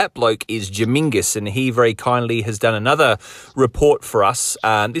that bloke is Jamingus, and he very kindly has done another report for us.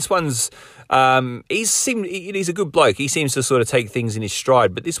 This one's... he's a good bloke. He seems to sort of take things in his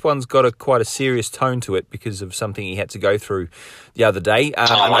stride, but this one's got quite a serious tone to it because of something he had to go through the other day.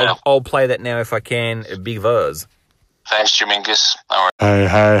 I'll play that now if I can. Big verse. Thanks, Jamingus. All right.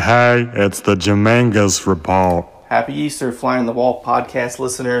 Hey, it's the Jamingus Report. Happy Easter, Fly on the Wall podcast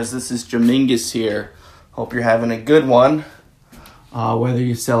listeners. This is Jamingus here. Hope you're having a good one. Whether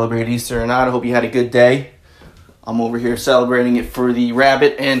you celebrate Easter or not, I hope you had a good day. I'm over here celebrating it for the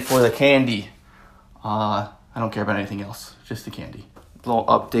rabbit and for the candy. I don't care about anything else, just the candy. A little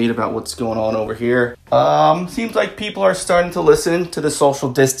update about what's going on over here. Seems like people are starting to listen to the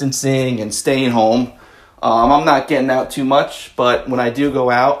social distancing and staying home. I'm not getting out too much, but when I do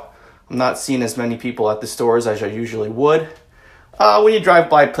go out, I'm not seeing as many people at the stores as I usually would. When you drive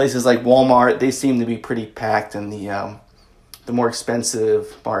by places like Walmart, they seem to be pretty packed, and the more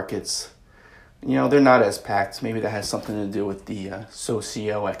expensive markets, they're not as packed. Maybe that has something to do with the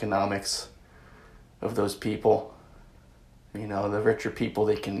socioeconomics of those people. The richer people,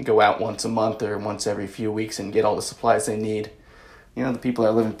 they can go out once a month or once every few weeks and get all the supplies they need. The people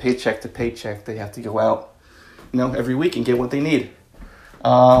that are living paycheck to paycheck, they have to go out, every week and get what they need.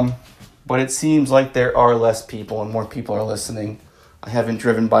 But it seems like there are less people and more people are listening. I haven't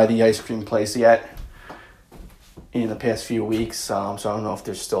driven by the ice cream place yet in the past few weeks, so I don't know if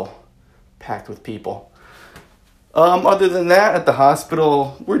they're still packed with people. Other than that, at the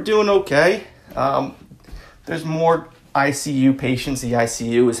hospital, we're doing okay. There's more ICU patients. The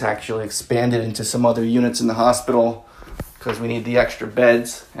ICU is actually expanded into some other units in the hospital because we need the extra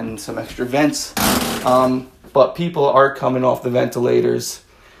beds and some extra vents. But people are coming off the ventilators,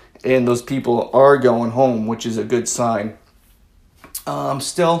 and those people are going home, which is a good sign.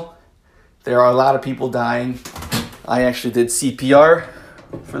 Still, there are a lot of people dying. I actually did CPR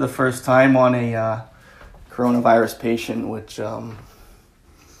for the first time on a coronavirus patient, which,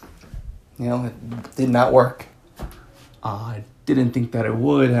 it did not work. I didn't think that it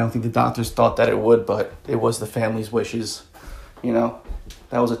would. I don't think the doctors thought that it would, but it was the family's wishes. That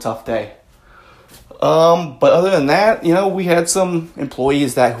was a tough day. But other than that, we had some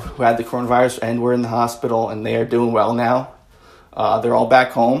employees who had the coronavirus and were in the hospital, and they are doing well now. They're all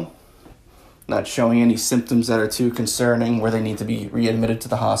back home, not showing any symptoms that are too concerning where they need to be readmitted to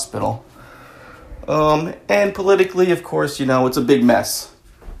the hospital. And politically, of course, it's a big mess.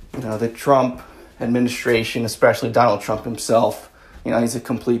 The Trump administration, especially Donald Trump himself, he's a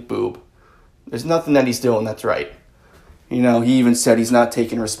complete boob. There's nothing that he's doing that's right. He even said he's not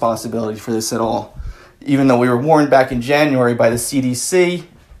taking responsibility for this at all. Even though we were warned back in January by the CDC,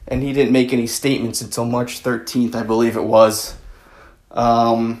 and he didn't make any statements until March 13th, I believe it was.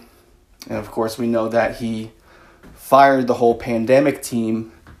 And of course, we know that he fired the whole pandemic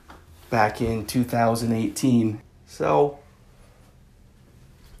team back in 2018. So,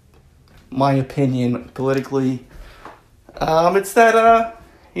 my opinion politically, it's that,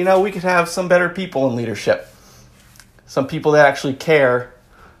 we could have some better people in leadership. Some people that actually care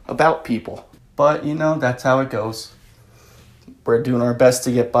about people. But, that's how it goes. We're doing our best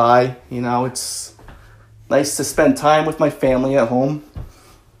to get by. It's nice to spend time with my family at home.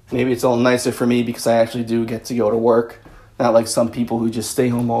 Maybe it's all nicer for me because I actually do get to go to work. Not like some people who just stay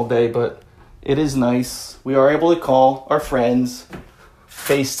home all day, but it is nice. We are able to call our friends,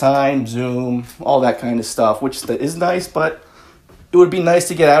 FaceTime, Zoom, all that kind of stuff, which is nice, but it would be nice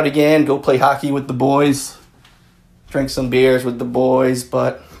to get out again, go play hockey with the boys, drink some beers with the boys,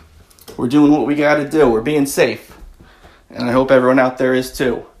 but we're doing what we got to do. We're being safe, and I hope everyone out there is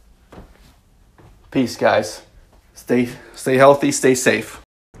too. Peace, guys. Stay healthy, stay safe.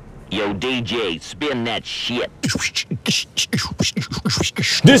 Yo, DJ, spin that shit.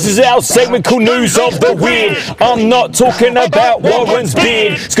 This is our segment called News of the Weird. I'm not talking about Warren's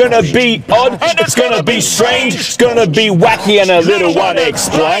beard. It's gonna be odd, it's gonna be strange, it's gonna be wacky and a little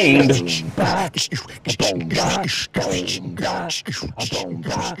unexplained.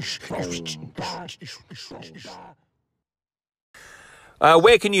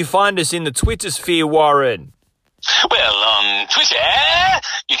 Where can you find us in the Twitter sphere, Warren? Well, on Twitter,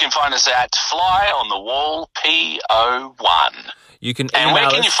 you can find us at Fly on the Wall PO1. You can and where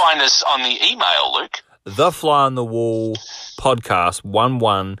can us you find us on the email, Luke? The Fly on the Wall podcast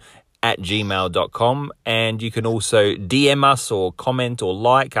 11@gmail.com, and you can also DM us or comment or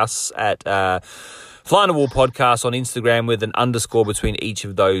like us at Fly on the Wall podcast on Instagram with an underscore between each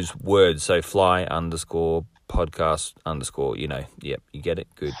of those words. So Fly_podcast podcast _ Yep, you get it.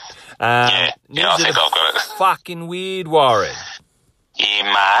 Good. I think I've got it. Fucking weird, Warren. Yeah,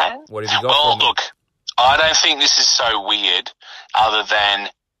 mate. What have you got Well, for me? look, I don't think this is so weird, other than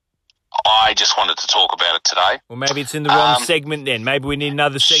I just wanted to talk about it today. Well, maybe it's in the wrong segment then. Maybe we need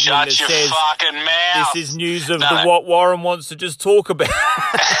another segment that Shut your says fucking mouth. this is news of No. what Warren wants to just talk about.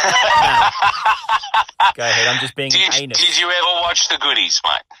 No. Go ahead. I'm just being an anus. Did you ever watch The Goodies,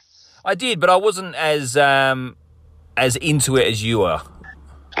 mate? I did, but I wasn't as into it as you are.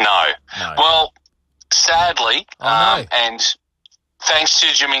 No. No. Well, sadly, Oh, no. and thanks to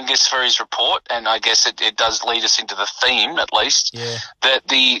Dominguez for his report, and I guess it does lead us into the theme, at least, Yeah. that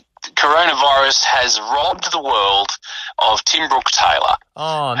the coronavirus has robbed the world of Tim Brooke Taylor.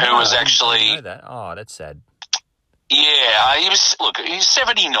 Oh, no. Who was I didn't actually- know that. Oh, that's sad. Yeah, he's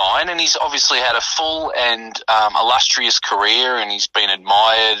 79, and he's obviously had a full and illustrious career, and he's been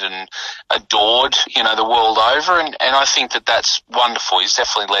admired and adored, the world over, and I think that that's wonderful. He's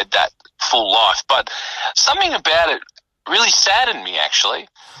definitely led that full life. But something about it really saddened me, actually.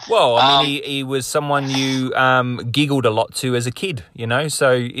 Well, I mean, he was someone you giggled a lot to as a kid,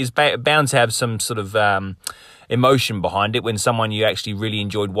 so he's bound to have some sort of emotion behind it when someone you actually really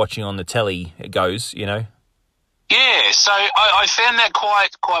enjoyed watching on the telly goes, Yeah, so I found that quite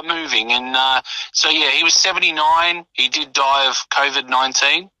moving, and he was 79. He did die of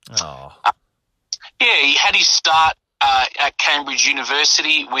COVID-19. Oh. Yeah, he had his start at Cambridge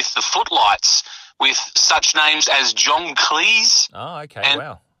University with the Footlights, with such names as John Cleese, Oh, okay, and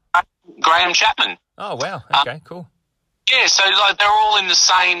wow. Graham Chapman. Oh, wow, okay, cool. Yeah, so they're all in the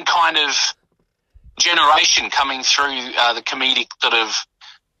same kind of generation coming through the comedic sort of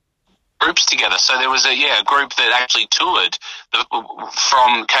groups together. So there was a group that actually toured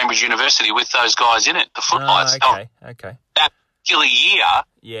from Cambridge University with those guys in it, the Footlights. Okay. That particular year,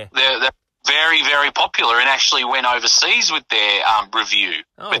 Yeah. they're very, very popular, and actually went overseas with their review,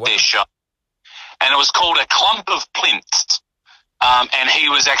 their show. And it was called A Clump of Plinths. And he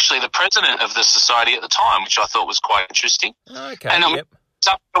was actually the president of the society at the time, which I thought was quite interesting. Okay, And yep. it's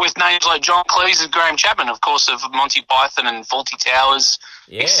up with names like John Cleese and Graham Chapman, of course, of Monty Python and Fawlty Towers,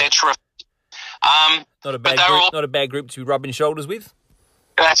 Yeah. etc. Not a but bad they're group, all- not a bad group to be rubbing shoulders with.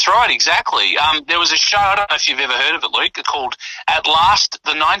 That's right, exactly. There was a show, I don't know if you've ever heard of it, Luke, called At Last,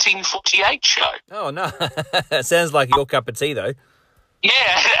 the 1948 show. Oh, no. That sounds like your cup of tea, though. Yeah,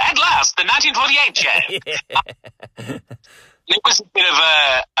 At Last, the 1948 show. It was a bit of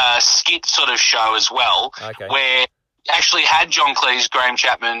a skit sort of show as well, Okay. where actually had John Cleese, Graham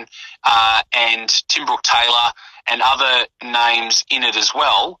Chapman, and Tim Brooke Taylor and other names in it as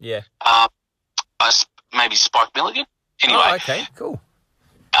well. Yeah. Maybe Spike Milligan. Anyway, Oh, okay, cool.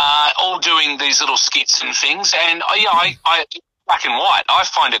 all doing these little skits and things, and I black and white. I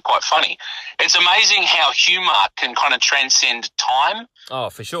find it quite funny. It's amazing how humour can kind of transcend time Oh,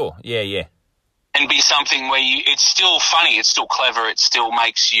 for sure. Yeah. and be something where it's still funny, it's still clever, it still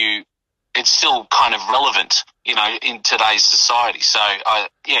makes you, it's still kind of relevant, in today's society. So I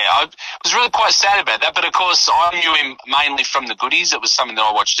was really quite sad about that. But of course, I knew him mainly from The Goodies. It was something that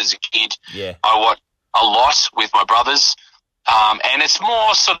I watched as a kid. Yeah. I watched a lot with my brothers. And it's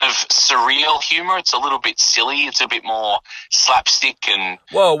more sort of surreal humor. It's a little bit silly. It's a bit more slapstick and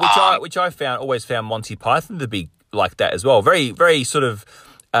Well, which I always found Monty Python to be like that as well. Very, very sort of,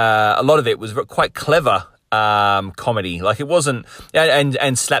 a lot of it was quite clever comedy. Like it wasn't,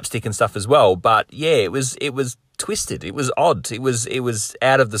 and slapstick and stuff as well. But yeah, it was twisted. It was odd. It was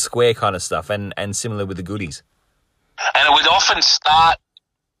out of the square kind of stuff, and similar with The Goodies. and it would often start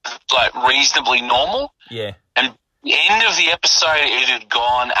like reasonably normal. Yeah. And the end of the episode, it had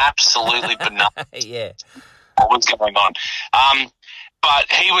gone absolutely bananas. Yeah. What was going on?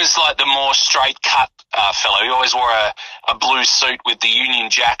 But he was like the more straight cut fellow. He always wore a blue suit with the Union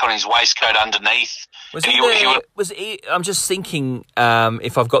Jack on his waistcoat underneath. Was And he? I'm just thinking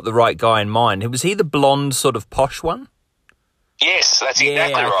if I've got the right guy in mind. Was he the blonde sort of posh one? Yes, that's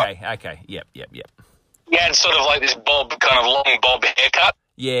exactly right. Okay. Yep. He had sort of like this kind of long bob haircut.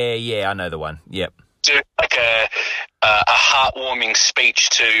 Yeah, I know the one. Yep. Do like a heartwarming speech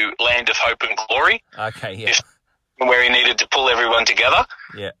to Land of Hope and Glory, Okay, yeah. where he needed to pull everyone together.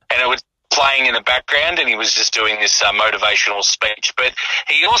 Yeah. And it was playing in the background, and he was just doing this motivational speech. But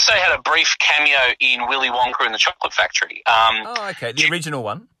he also had a brief cameo in Willy Wonka and the Chocolate Factory. Oh, okay. The original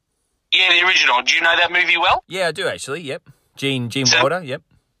one. Yeah, the original. Do you know that movie well? Yeah, I do actually, yep. Gene So- Wilder, yep.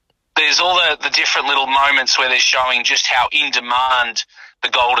 There's all the different little moments where they're showing just how in demand the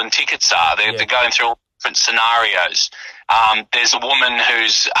golden tickets are. They're going through all different scenarios. There's a woman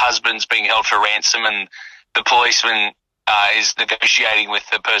whose husband's being held for ransom, and the policeman is negotiating with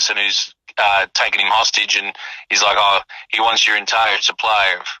the person who's taken him hostage, and he's like, oh, he wants your entire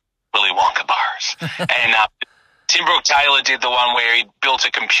supply of Willy Wonka bars. And Tim Brooke Taylor did the one where he built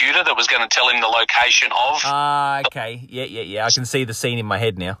a computer that was going to tell him the location of. Okay. Yeah. I can see the scene in my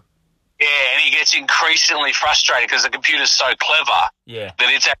head now. Yeah, and he gets increasingly frustrated because the computer's so clever that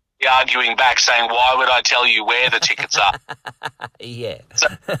it's actually arguing back saying, why would I tell you where the tickets are? Yeah. So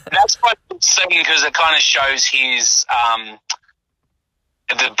that's quite a good scene because it kind of shows his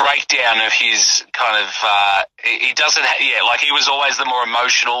the breakdown of his kind of he doesn't like he was always the more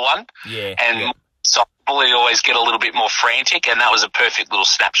emotional one. Yeah. And so he always get a little bit more frantic, and that was a perfect little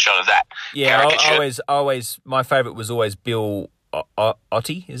snapshot of that. Yeah, I always my favourite was always Bill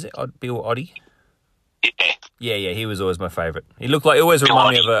Oddie, is it? Bill Oddie? Yeah. Yeah, he was always my favourite. He always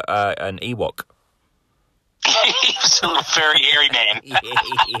reminded me of an Ewok. He was a very hairy man.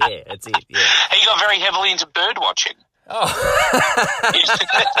 Yeah, that's it, yeah. He got very heavily into bird watching. Oh,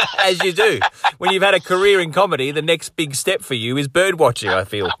 as you do. When you've had a career in comedy, the next big step for you is bird watching, I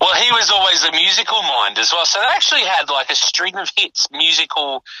feel. Well, he was always a musical mind as well. So they actually had like a string of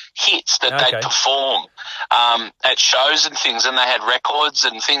musical hits that they'd perform at shows and things, and they had records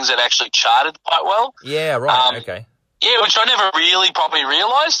and things that actually charted quite well. Yeah, right, okay. Yeah, which I never really probably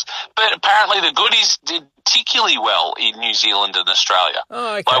realised, but apparently the Goodies did particularly well in New Zealand and Australia.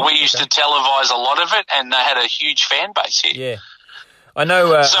 Oh, okay. Like we used to televise a lot of it, and they had a huge fan base here. Yeah. I know.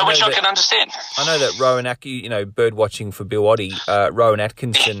 Which I can understand. I know that Rowan bird watching for Bill Oddie, Rowan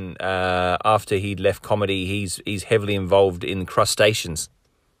Atkinson, after he'd left comedy, he's heavily involved in crustaceans.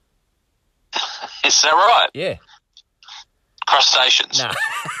 Is that right? Yeah. Crustaceans. Nah.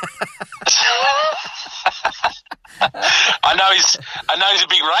 I know he's a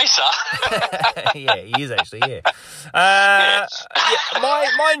big racer. Yeah, he is actually. Yeah.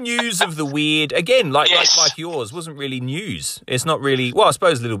 My news of the weird again, like yours, wasn't really news. It's not really. Well, I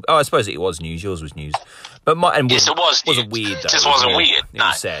suppose I suppose it was news. Yours was news, but it was wasn't weird. Though. It just wasn't weird. It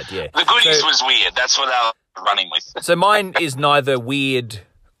was sad. Yeah. The Goodies was weird. That's what they were running with. So mine is neither weird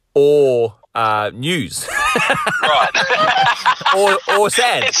or news. Right. or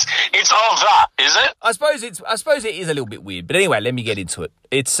sad. It's all that, is it? I suppose it is a little bit weird, but anyway, let me get into it.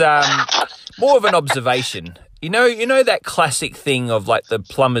 It's more of an observation. You know that classic thing of like the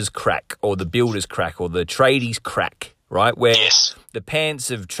plumber's crack or the builder's crack or the tradie's crack, right? Where the pants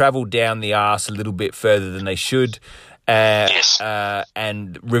have travelled down the arse a little bit further than they should.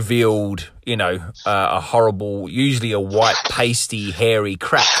 And revealed, a horrible, usually a white, pasty, hairy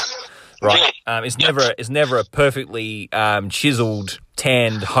crack. Right, it's never a perfectly chiseled,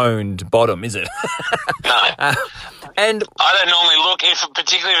 tanned, honed bottom, is it? No. And I don't normally look,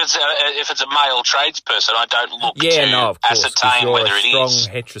 particularly if it's a male tradesperson, I don't look to ascertain whether it is. You're a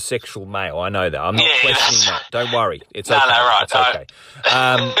strong heterosexual male. I know that. I'm not questioning that. Don't worry, it's okay. No, right. It's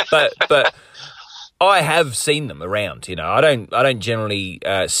okay. But I have seen them around. I don't generally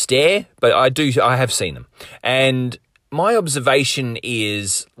stare, but I have seen them, and my observation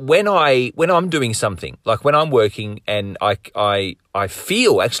is when I'm doing something, like when I'm working and I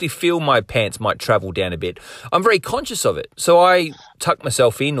actually feel my pants might travel down a bit, I'm very conscious of it. So I tuck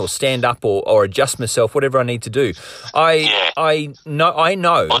myself in or stand up or adjust myself, whatever I need to do. I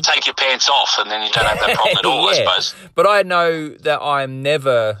know. Or take your pants off and then you don't have that problem at all, I suppose. But I know that I'm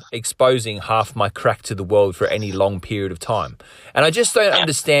never exposing half my crack to the world for any long period of time. And I just don't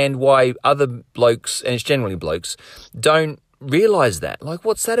understand why other blokes, and it's generally blokes, don't realise that. Like,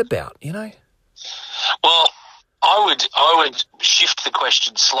 what's that about, Well, I would shift the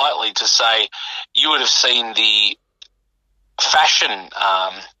question slightly to say you would have seen the fashion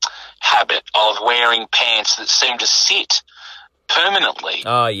habit of wearing pants that seem to sit permanently.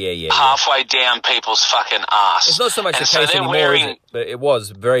 Oh, yeah. Halfway down people's fucking arse. It's not so much the case anymore, is it? But it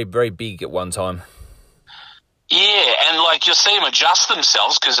was very, very big at one time. Yeah, and like you'll see them adjust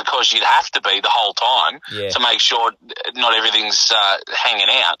themselves because, of course, you'd have to be the whole time to make sure not everything's hanging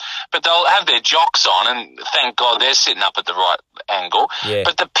out. But they'll have their jocks on, and thank God they're sitting up at the right angle. Yeah.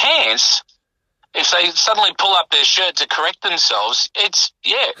 But the pants, if they suddenly pull up their shirt to correct themselves, it's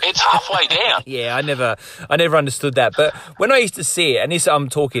halfway down. Yeah, I never understood that. But when I used to see it, and this I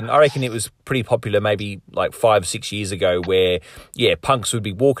reckon it was pretty popular maybe like 5 or 6 years ago where, punks would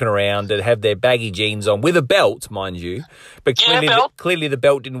be walking around and have their baggy jeans on with a belt, mind you. But clearly the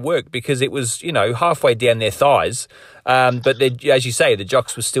belt didn't work because it was, halfway down their thighs. But as you say, the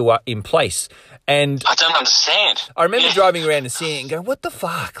jocks were still in place. And I don't understand. I remember driving around and seeing it and going, what the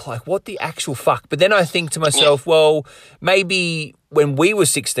fuck? Like, what the actual fuck fuck. But then I think to myself, well, maybe when we were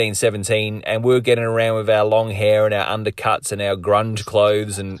 16, 17 and we were getting around with our long hair and our undercuts and our grunge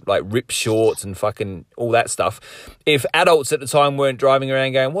clothes and like ripped shorts and fucking all that stuff, if adults at the time weren't driving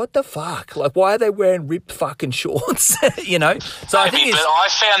around going, what the fuck? Like, why are they wearing ripped fucking shorts? You know? So I think but I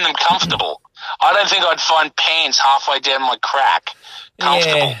found them comfortable. I don't think I'd find pants halfway down my crack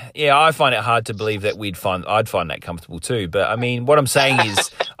comfortable. Yeah, I find it hard to believe that I'd find that comfortable too. But I mean, what I'm saying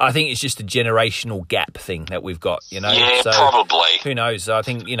is, I think it's just a generational gap thing that we've got, you know? Yeah, so, probably. Who knows? I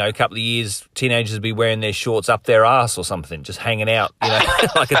think, you know, a couple of years, teenagers will be wearing their shorts up their ass or something, just hanging out, you know,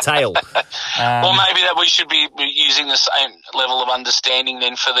 like a tail. Well, maybe that we should be using the same level of understanding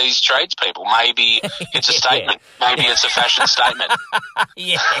then for these tradespeople. Maybe it's a statement. Maybe it's a fashion statement.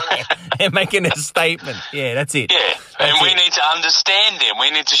 Yeah, they're making a statement. Yeah, that's it. Yeah, and we need to understand them.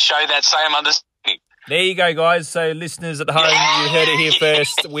 We need to show that same understanding. There you go, guys. So, listeners at home, you heard it here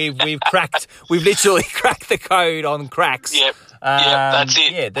first. We've literally cracked the code on cracks. Yep, that's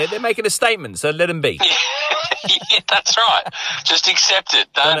it. Yeah, they're making a statement, so let them be. Yeah, that's right. Just accept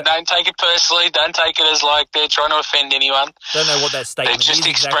it. Don't take it personally. Don't take it as like they're trying to offend anyone. Don't know what that statement is. They're just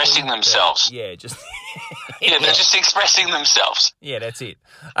expressing themselves. Yeah, just... Yeah, they're just expressing themselves. Yeah, that's it.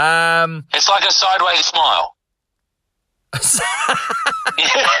 It's like a sideways smile.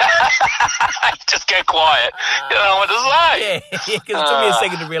 Just get quiet. You don't know what to say. Yeah, because it took me a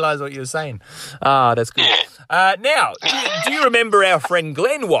second to realise what you were saying. Ah, that's good. Yeah. Now, do you remember our friend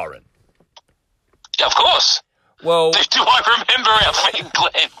Glenn Warren? Yeah, of course. Well, do I remember our friend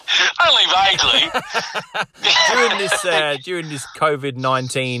Glenn? Only vaguely. during this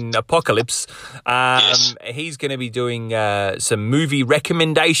COVID-19 apocalypse, he's going to be doing some movie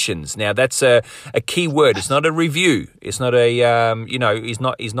recommendations. Now, that's a key word. It's not a review. It's not a he's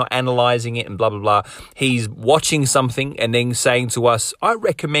not analysing it and blah blah blah. He's watching something and then saying to us, "I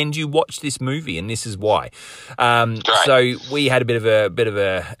recommend you watch this movie, and this is why." So we had a bit of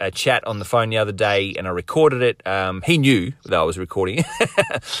a chat on the phone the other day, and I recorded it. He knew that I was recording it.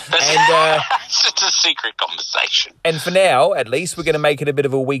 And it's just a secret conversation. And for now, at least, we're going to make it a bit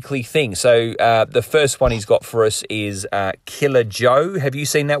of a weekly thing. So the first one he's got for us is Killer Joe. Have you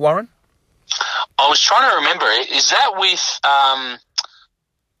seen that, Warren? I was trying to remember. Is that with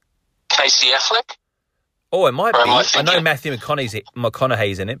Casey Affleck? Oh, it might be. I know Matthew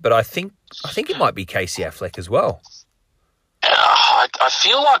McConaughey's in it, but I think it might be Casey Affleck as well. I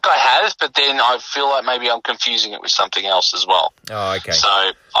feel like I have, but then I feel like maybe I'm confusing it with something else as well. Oh, okay. So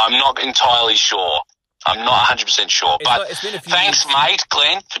I'm not entirely sure. I'm not 100% sure. It's been a few thanks, years, mate,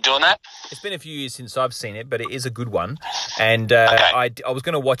 Glenn, for doing that. It's been a few years since I've seen it, but it is a good one. And I was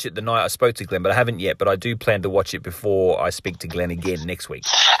going to watch it the night I spoke to Glenn, but I haven't yet. But I do plan to watch it before I speak to Glenn again next week.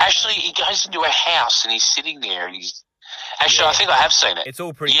 Actually, he goes into a house and he's sitting there and he's... Actually, I think I have seen it. It's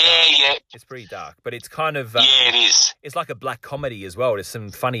all pretty dark. Yeah. It's pretty dark, but it's kind of... it is. It's like a black comedy as well. There's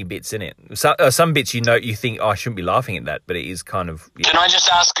some funny bits in it. Some bits you think, I shouldn't be laughing at that, but it is kind of... Yeah. Can I just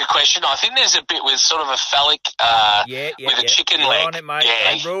ask a question? I think there's a bit with sort of a phallic... with a chicken leg. On it, mate.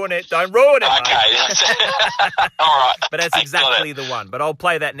 Yeah. Don't ruin it, okay. Mate. All right. But that's exactly the one. But I'll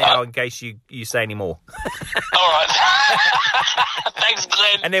play that now in case you say any more. All right. Thanks,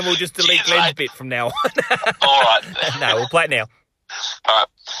 Glenn. And then we'll just delete Glenn's bit from now on. All right. No, we'll play it now. All right.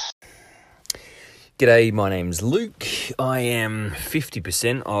 G'day, my name's Luke. I am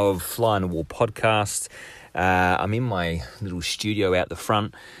 50% of Fly on the Wall podcast. I'm in my little studio out the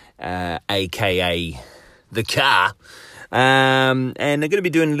front, a.k.a. the car. And they're going to be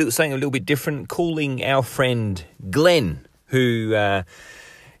doing something a little bit different, calling our friend Glenn, who...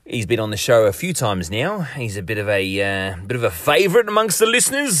 he's been on the show a few times now. He's a bit of a favourite amongst the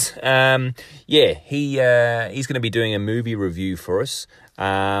listeners. He's going to be doing a movie review for us.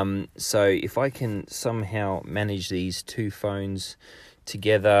 So if I can somehow manage these two phones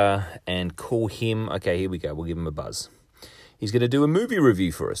together and call him. Okay, here we go. We'll give him a buzz. He's going to do a movie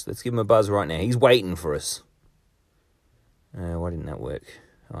review for us. Let's give him a buzz right now. He's waiting for us. Why didn't that work?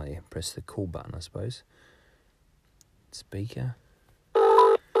 Oh, yeah. Press the call button, I suppose. Speaker.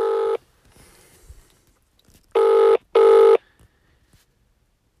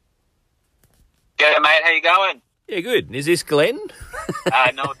 Yeah, mate, how you going? Yeah, good. Is this Glenn?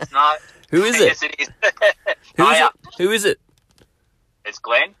 No, it's not. Who is it? Yes, it is. Who is it? It's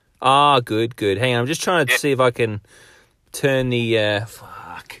Glenn. Ah, good. Hang on, I'm just trying to see if I can turn the...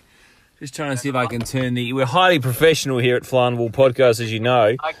 We're highly professional here at Fly on the Wall Podcast, as you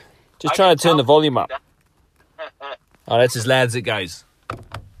know. Just trying to turn the volume up. Oh, that's as loud as it goes.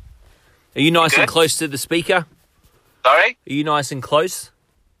 Are you nice and close to the speaker? Sorry? Are you nice and close?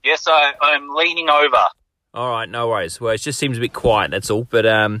 Yes, I'm leaning over. All right, no worries. Well, it just seems a bit quiet, that's all. But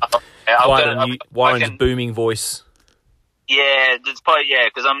Warren's booming voice. Yeah, it's probably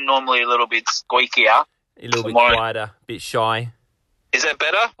because I'm normally a little bit squeakier. A little bit quieter, a bit shy. Is that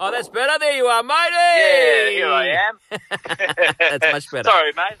better? Oh, that's better. There you are, matey. Yeah, here I am. That's much better.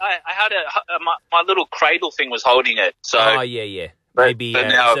 Sorry, mate. I had my little cradle thing was holding it. So. Oh yeah. Maybe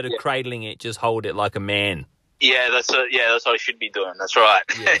now, instead of cradling it, just hold it like a man. Yeah, that's what I should be doing. That's right.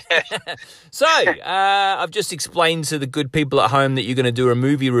 Yeah. So, I've just explained to the good people at home that you're going to do a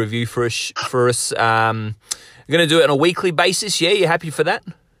movie review for us. You're going to do it on a weekly basis. Yeah, you happy for that?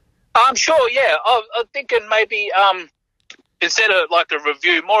 I'm sure. Yeah, I'm thinking maybe instead of like a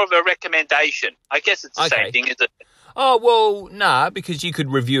review, more of a recommendation. I guess it's the same thing, is it? Oh well, nah, because you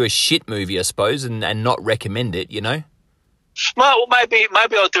could review a shit movie, I suppose, and not recommend it. You know. Well, maybe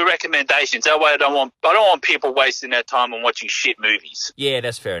I'll do recommendations. That way, I don't want people wasting their time on watching shit movies. Yeah,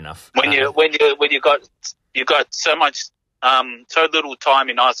 that's fair enough. When you got so much so little time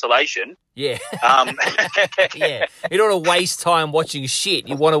in isolation. Yeah. Yeah. You don't want to waste time watching shit.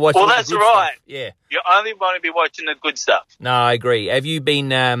 You want to watch. Well, that's the good right. Stuff. Yeah. You only want to be watching the good stuff. No, I agree. Have you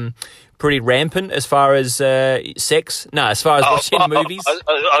been pretty rampant as far as sex? No, as far as watching movies. I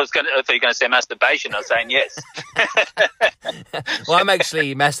thought you were going to say masturbation. I was saying yes. Well, I'm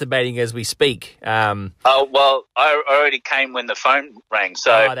actually masturbating as we speak. Oh well, I already came when the phone rang.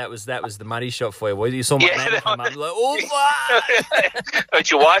 So that was the money shot for you. You saw my name come up. Like, oh,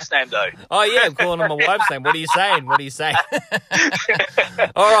 what's your wife's name though? Oh yeah, I'm calling her my wife's name. What are you saying?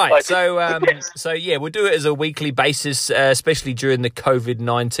 All right, so yeah, we'll do it as a weekly basis, especially during the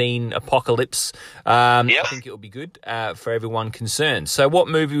COVID-19 apocalypse. I think it will be good for everyone concerned. So, what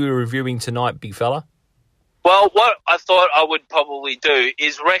movie are we reviewing tonight, big fella? Well, what I thought I would probably do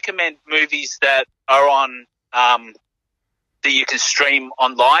is recommend movies that are on that you can stream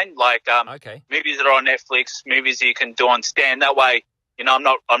online, like movies that are on Netflix, movies that you can do on Stan. That way, I'm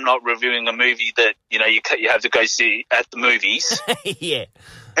not reviewing a movie that you have to go see at the movies. Yeah.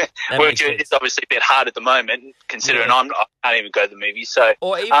 Which is obviously a bit hard at the moment, considering I can't even go to the movies. So,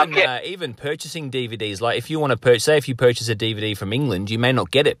 or even purchasing DVDs. Like if you want to say if you purchase a DVD from England, you may not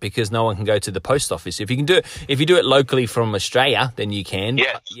get it because no one can go to the post office. If you do it locally from Australia, then you can.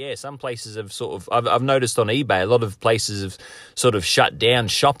 Yeah. But some places have sort of. I've noticed on eBay a lot of places have sort of shut down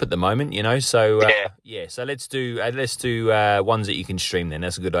shop at the moment. So So let's do ones that you can stream. Then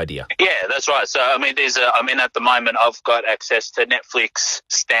that's a good idea. Yeah, that's right. So I mean, at the moment I've got access to Netflix,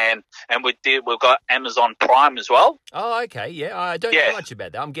 Stan, and we've got Amazon Prime as well. Oh, okay, yeah. I don't know much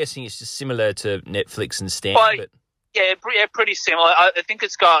about that. I'm guessing it's just similar to Netflix and Stan. But... Yeah, pretty similar. I think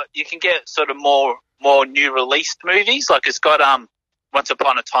you can get sort of more new released movies. Like it's got Once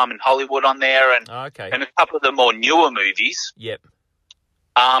Upon a Time in Hollywood on there, and and a couple of the more newer movies. Yep.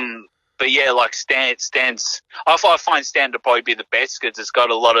 But yeah, like Stan's. I find Stan to probably be the best because it's got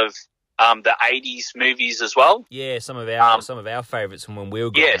a lot of the 80s movies as well. Yeah, some of our favourites from when we were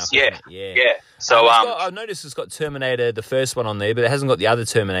growing up. Yeah. So I've noticed it's got Terminator, the first one on there, but it hasn't got the other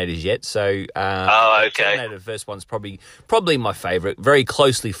Terminators yet. So Terminator, the first one's probably my favourite, very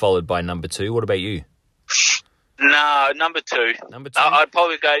closely followed by number 2. What about you? No, number 2. Number 2? I'd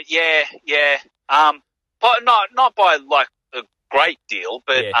probably go, but not by like a great deal,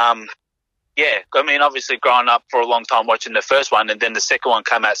 but yeah, I mean, obviously growing up for a long time watching the first one and then the second one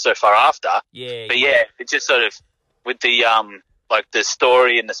came out so far after. Yeah. But it's just sort of with the like the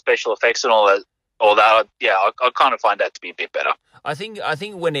story and the special effects and all that, I kind of find that to be a bit better. I think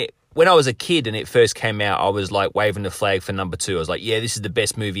when I was a kid and it first came out, I was like waving the flag for number 2. I was like, yeah, this is the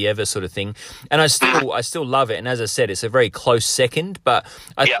best movie ever, sort of thing. And I still love it. And as I said, it's a very close second. But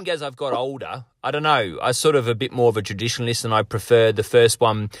I think as I've got older, I don't know, I sort of a bit more of a traditionalist, and I prefer the first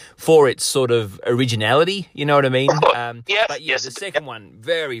one for its sort of originality. You know what I mean? The second one,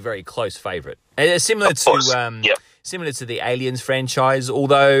 very, very close favourite. Similar to the Aliens franchise,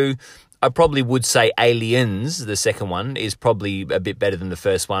 although I probably would say Aliens, the second one, is probably a bit better than the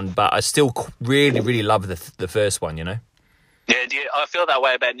first one, but I still really, really love the first one, Yeah, I feel that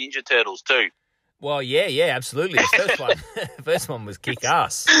way about Ninja Turtles too. Well, yeah, absolutely. The first one was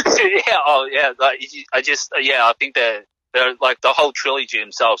kick-ass. I think they're like the whole trilogy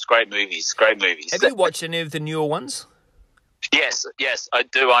themselves, great movies. Have you watched any of the newer ones? Yes, I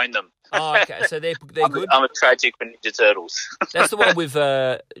do own them. Oh, okay, so they're good? I'm a tragic for Ninja Turtles. That's the one with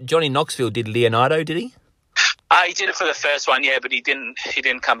Johnny Knoxville did Leonardo, did he? He did it for the first one, yeah, but he didn't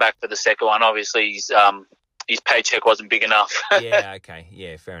come back for the second one. Obviously, his paycheck wasn't big enough. Yeah, okay,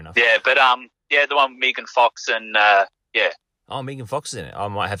 yeah, fair enough. Yeah, but the one with Megan Fox and Oh, Megan Fox is in it. I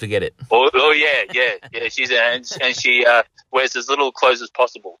might have to get it. Oh yeah. She's in it, and she wears as little clothes as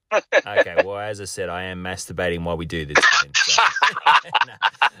possible. Okay, well, as I said, I am masturbating while we do this. Then, so. No.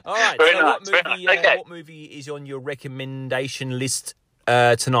 All right, Very so nice. what movie is on your recommendation list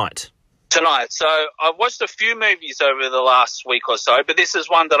tonight? Tonight. So I watched a few movies over the last week or so, but this is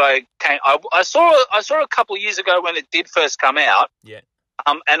one that I saw a couple of years ago when it did first come out. Yeah.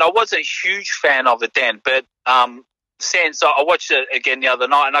 And I wasn't a huge fan of it then, but since I watched it again the other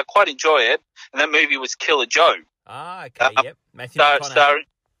night and I quite enjoy it. And that movie was Killer Joe. Ah, okay, yep. Matthew McConaughey. Starring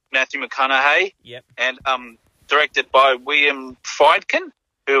Matthew McConaughey. Yep. And directed by William Friedkin,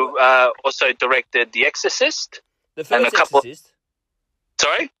 who also directed The Exorcist. The first Exorcist?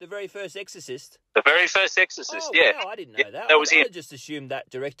 Sorry? The very first Exorcist? The very first Exorcist, oh, yeah. Wow, I didn't know that. That was him. I just assumed that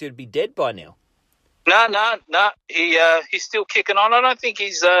director would be dead by now. No. He's still kicking on. I don't think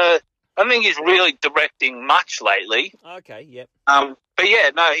he's really directing much lately. Okay, yep. But yeah,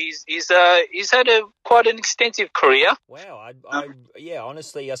 no, he's had quite an extensive career. Wow, yeah,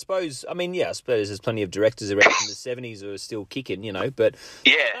 honestly, I suppose there's plenty of directors around from the 70s who are still kicking, but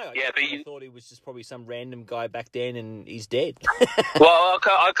I thought he was just probably some random guy back then and he's dead. Well,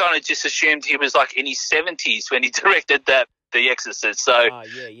 I kind of just assumed he was like in his 70s when he directed The Exorcist. So,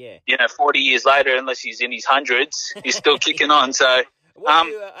 40 years later, unless he's in his hundreds, he's still kicking on. So.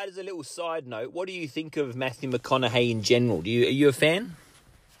 As a little side note, what do you think of Matthew McConaughey in general? Are you a fan?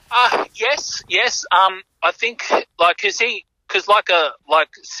 Yes. I think because like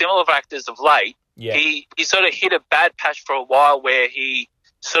similar actors of late, he sort of hit a bad patch for a while where he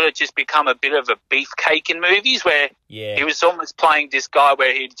sort of just become a bit of a beefcake in movies where he was almost playing this guy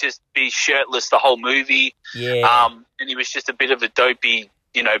where he'd just be shirtless the whole movie. Yeah. And he was just a bit of a dopey,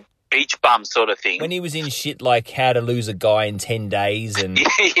 beach bum sort of thing. When he was in shit like How to Lose a Guy in 10 Days and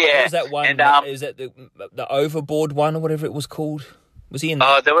what was that one? And, is that the Overboard one or whatever it was called? Was he in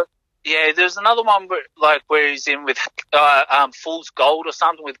that? There's another one where he's in with Fool's Gold or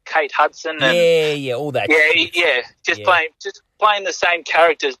something with Kate Hudson. And, all that. Just playing the same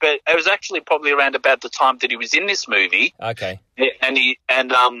characters, but it was actually probably around about the time that he was in this movie. Okay. And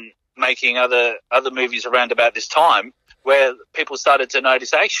making other movies around about this time, where people started to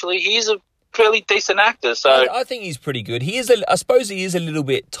notice actually he's a fairly decent actor. So I think he's pretty good. I suppose he is a little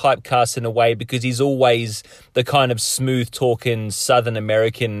bit typecast in a way because he's always the kind of smooth talking Southern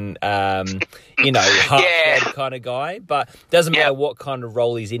American, heartthrob kind of guy. But doesn't matter what kind of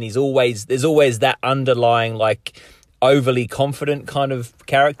role he's in. There's always that underlying like overly confident kind of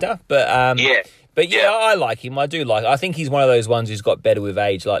character. But I like him. I do like. I think he's one of those ones who's got better with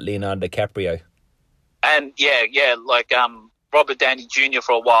age, like Leonardo DiCaprio. And like Robert Downey Jr.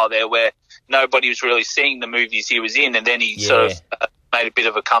 for a while there, where nobody was really seeing the movies he was in, and then he sort of made a bit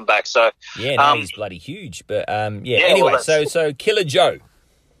of a comeback. So now he's bloody huge. But anyway, so Killer Joe.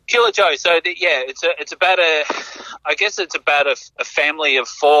 Killer Joe. So it's about a family of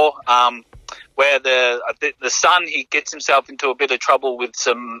four, where the son, he gets himself into a bit of trouble with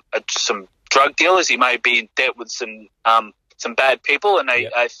some drug dealers. He may be in debt with some bad people, and they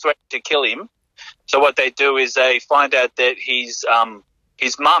threaten to kill him. So what they do is they find out that his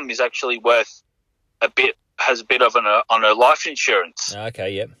mum is actually has a bit of on her life insurance.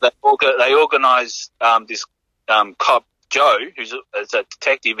 Okay, yep. They organise this cop Joe, who's a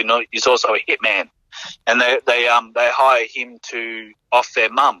detective and he's also a hitman, and they hire him to off their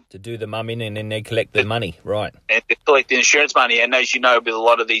mum to do the mum in, and then they collect the money, right? And they collect the insurance money. And as you know, with a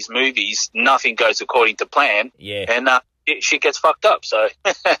lot of these movies, nothing goes according to plan. Yeah, and she gets fucked up. So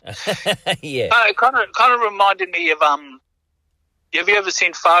it kind of reminded me of have you ever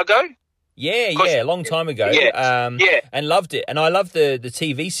seen Fargo? A long time ago. And loved it. And I love the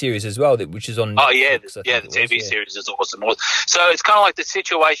TV series as well, which is on Netflix, the TV series is awesome. So it's kind of like the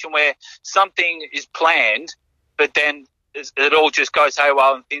situation where something is planned, but then it all just goes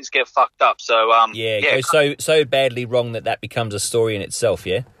haywire and things get fucked up. So it goes so badly wrong that becomes a story in itself.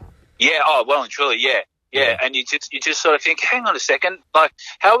 Yeah. Well and truly. Yeah, and you just sort of think, hang on a second, like,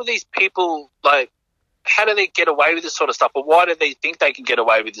 how are these people, like, how do they get away with this sort of stuff, or why do they think they can get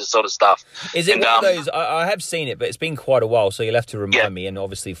away with this sort of stuff? Is it one of those, I have seen it, but it's been quite a while, so you'll have to remind me, and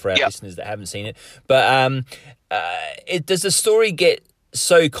obviously for our listeners that haven't seen it, but does the story get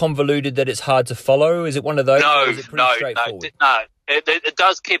so convoluted that it's hard to follow? Is it one of those? No, or is it pretty straightforward? No. It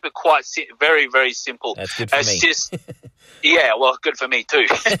does keep it quite very, very simple. That's good for me. Just, well, good for me too.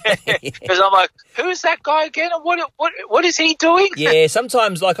 Because I'm like, who is that guy again? And what is he doing? Yeah,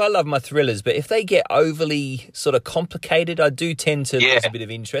 sometimes, like, I love my thrillers, but if they get overly sort of complicated, I do tend to lose a bit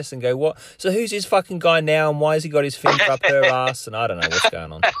of interest and go, what? So who's this fucking guy now, and why has he got his finger up her ass? And I don't know what's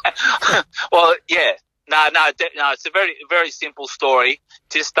going on. Well, yeah. No, it's a very, very simple story.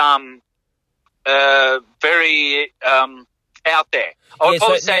 Just, very, out there. I would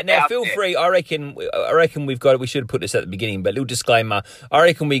probably say now out feel there. free. I reckon we've got. We should have put this at the beginning, but little disclaimer. I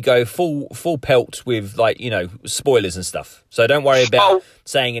reckon we go full pelt with spoilers and stuff. So don't worry about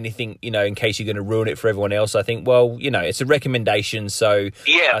saying anything, in case you're going to ruin it for everyone else. I think, it's a recommendation, so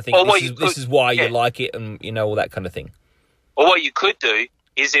yeah. I think this is why you like it, and all that kind of thing. Or what you could do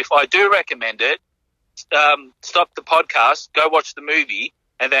is, if I do recommend it, stop the podcast, go watch the movie,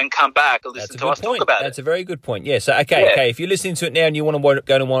 and then come back and listen to us talk about it. That's a very good point. Yeah. So okay. If you're listening to it now and you want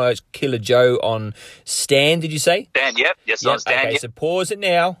to watch Killer Joe on Stan, did you say? Stan, yep. Yes, on Stan. Okay, so pause it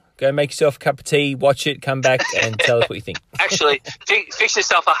now. Go make yourself a cup of tea, watch it, come back, and tell us what you think. Actually, fix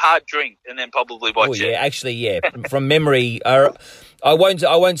yourself a hard drink and then probably watch it. Actually, from memory, I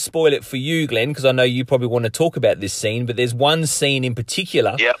won't spoil it for you, Glenn, because I know you probably want to talk about this scene. But there's one scene in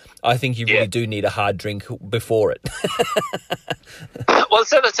particular. Yep. I think you really do need a hard drink before it. Well,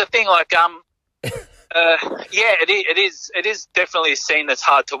 so that's the thing. Like, it is definitely a scene that's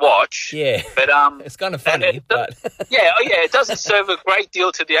hard to watch. Yeah, but it's kind of funny. But it doesn't serve a great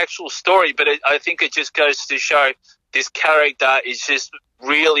deal to the actual story. But I think it just goes to show this character is just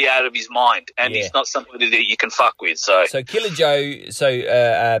really out of his mind, and he's not somebody that you can fuck with. So Killer Joe.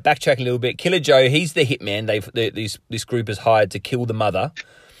 Backtrack a little bit. Killer Joe. He's the hitman. This group is hired to kill the mother.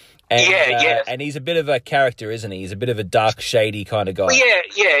 And, and he's a bit of a character, isn't he? He's a bit of a dark, shady kind of guy. Well,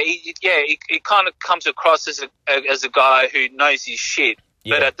 he kind of comes across as a guy who knows his shit,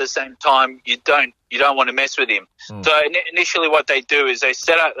 but at the same time, you don't want to mess with him. So initially, what they do is they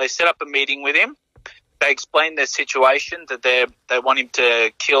set up a meeting with him. They explain their situation, that they want him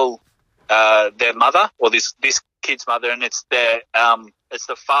to kill their mother, or this kid's mother, and it's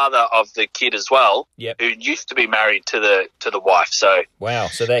the father of the kid as well, who used to be married to the wife. So wow,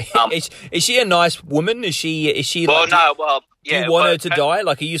 so they is she a nice woman? Is she? Well, do you want her to die?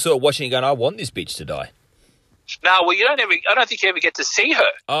 Like, are you sort of watching it going, I want this bitch to die? No, well, I don't think you ever get to see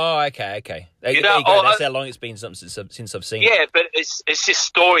her. Oh, okay. There you go. That's how long it's been since I've seen it. Yeah, but it's just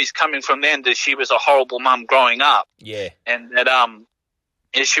stories coming from them that she was a horrible mum growing up. Yeah, and that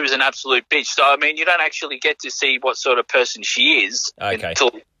she was an absolute bitch. So, I mean, you don't actually get to see what sort of person she is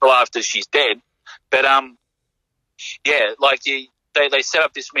until after she's dead. But, they set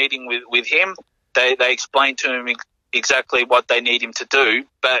up this meeting with him. They explain to him exactly what they need him to do.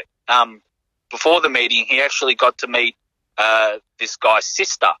 But before the meeting, he actually got to meet this guy's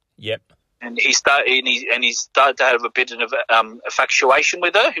sister. Yep. And he started to have a bit of infatuation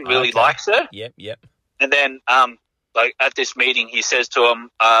with her. He really likes her. Yep. And then at this meeting, he says to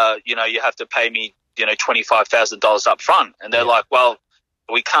him, you have to pay me, $25,000 up front. And they're like, well,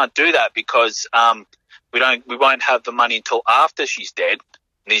 we can't do that because we won't have the money until after she's dead.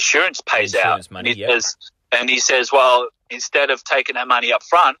 The insurance pays out. Money, and he says, well, instead of taking that money up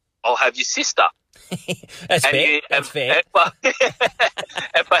front, I'll have your sister. That's fair.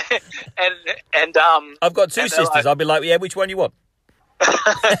 I've got two sisters. Like, I'll be like, which one you want?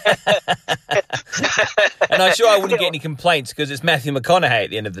 And I'm sure I wouldn't get any complaints because it's Matthew McConaughey at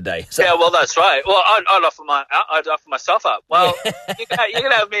the end of the day. So. Yeah, well, that's right. Well, I'd offer myself up. Well, you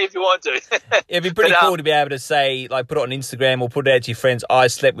can have me if you want to. It'd be pretty cool to be able to say, like, put it on Instagram or put it out to your friends, I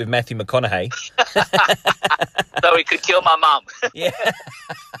slept with Matthew McConaughey. So he could kill my mum. Yeah.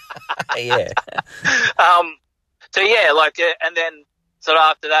 Yeah. And then sort of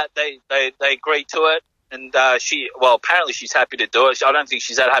after that, they agreed to it. And apparently she's happy to do it. I don't think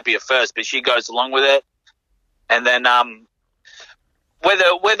she's that happy at first, but she goes along with it. And then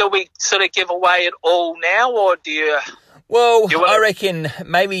whether we sort of give away it all now, or do you... Well, I reckon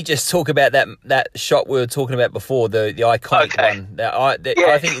maybe just talk about that shot we were talking about before, the iconic one. I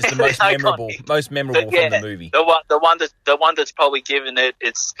think it's the most memorable from the movie. The one that's probably given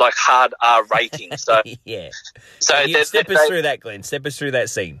it's like hard R rating. So yeah. So step us through that, Glenn. Step us through that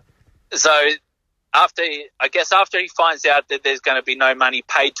scene. So after he finds out that there's going to be no money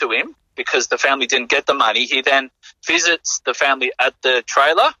paid to him because the family didn't get the money, he then visits the family at the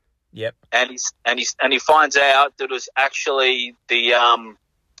trailer. Yep. And he finds out that it was actually the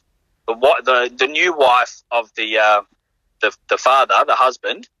new wife of the father, the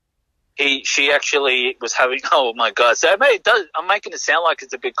husband. She actually was having. Oh my God! So I'm making it sound like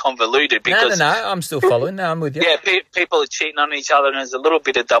it's a bit convoluted because no, I'm still following. No, I'm with you. Yeah, people are cheating on each other, and there's a little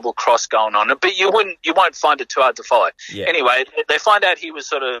bit of double cross going on. But you won't find it too hard to follow. Yeah. Anyway, they find out he was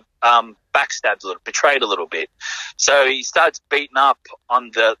sort of backstabbed a little, betrayed a little bit. So he starts beating up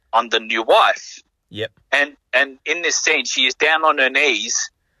on the new wife. Yep. And in this scene, she is down on her knees,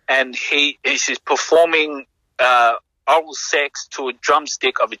 and she's performing oral sex to a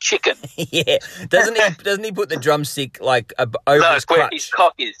drumstick of a chicken. Yeah. Doesn't he put the drumstick like over his crotch? Where his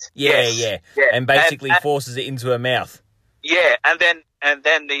cock is. Yeah. And basically forces it into her mouth. Yeah, and then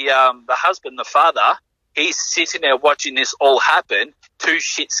the husband, the father, he's sitting there watching this all happen, too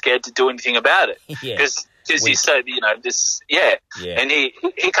shit scared to do anything about it. Yeah. Because he's so, yeah. And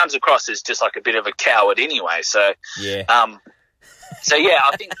he comes across as just like a bit of a coward anyway. So, yeah. I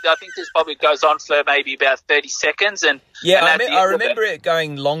think this probably goes on for maybe about 30 seconds. And I remember it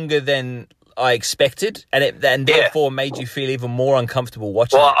going longer than I expected, and therefore made you feel even more uncomfortable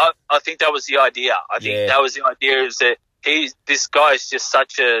watching it. Well, I think that was the idea. I think that was the idea, is that this guy is just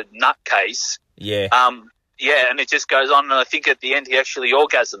such a nutcase. Yeah. And it just goes on, and I think at the end he actually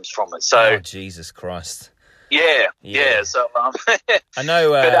orgasms from it. So, oh, Jesus Christ. Yeah. So I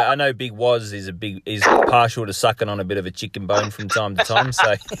know Big Woz is partial to sucking on a bit of a chicken bone from time to time.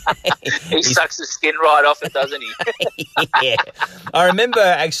 So he sucks the skin right off it, doesn't he? Yeah. I remember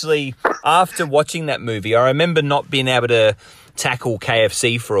actually after watching that movie, I remember not being able to tackle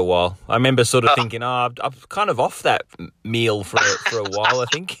KFC for a while. I remember sort of thinking, I'm kind of off that meal for a while, I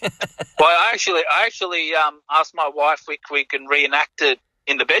think. Well, I actually asked my wife if we can reenact it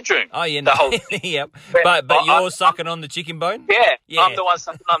in the bedroom. Oh, yeah. Yep. But you're sucking on the chicken bone? Yeah. I'm the one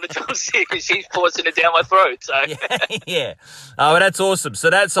sucking on the drumstick and she's forcing it down my throat. So. Yeah. Oh, well, that's awesome. So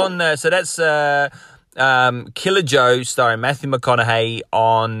that's on. Killer Joe starring Matthew McConaughey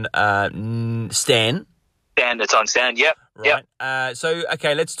on Stan. It's on Stan. Yep. Right. Yep. So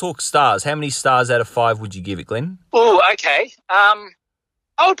okay, let's talk stars. How many stars out of 5 would you give it, Glenn? Oh, okay. I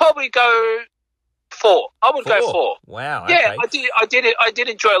would probably go 4. I would go 4. Wow. Yeah, okay. I did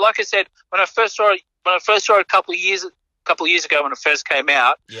enjoy it. Like I said, when I first saw it a couple of years ago when it first came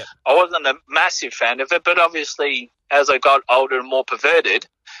out, I wasn't a massive fan of it, but obviously as I got older and more perverted,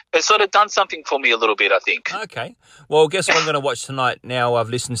 it's sort of done something for me a little bit, I think. Okay. Well, guess what I'm going to watch tonight now I've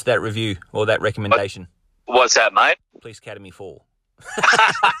listened to that review or that recommendation. What's that, mate? Police Academy 4.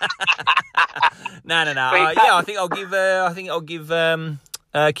 No. I think I'll give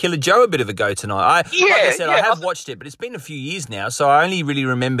Killer Joe a bit of a go tonight. Like I said, I have watched it, but it's been a few years now, so I only really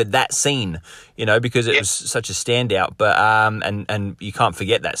remembered that scene, because it was such a standout. But and you can't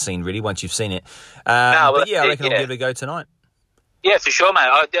forget that scene really once you've seen it. I reckon I'll give it a go tonight. Yeah, for sure, mate.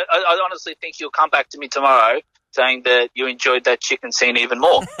 I honestly think you'll come back to me tomorrow saying that you enjoyed that chicken scene even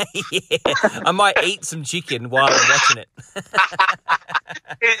more. Yeah, I might eat some chicken while I'm watching it.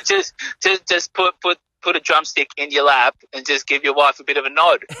 just put a drumstick in your lap and just give your wife a bit of a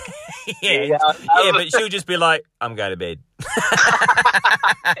nod. But she'll just be like, I'm going to bed.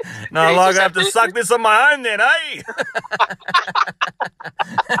 No, I'm going to have to suck this on my own then, eh?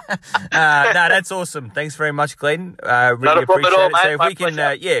 No, that's awesome. Thanks very much, Glenn. Really Not a problem at all, mate. So if we can,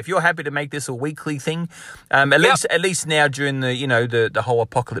 if you're happy to make this a weekly thing, at least now during the the whole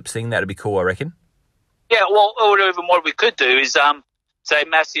apocalypse thing, that'd be cool, I reckon. Yeah, well, or even what we could do is say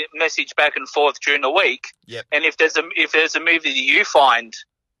message back and forth during the week. Yep. And if there's a movie that you find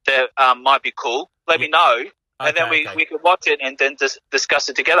that might be cool, let me know. And then we could watch it and then discuss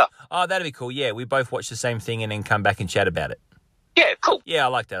it together. Oh, that'd be cool. Yeah, we both watch the same thing and then come back and chat about it. Yeah, cool. Yeah, I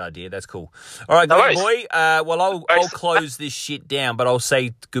like that idea. That's cool. All right, good boy. I'll close this shit down, but I'll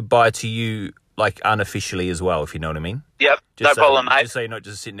say goodbye to you like unofficially as well, if you know what I mean. Yep, no problem, mate. Just so you're not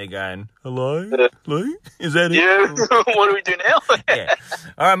just sitting there going, hello? Hello? Is that it? Yeah, what do we do now? Yeah.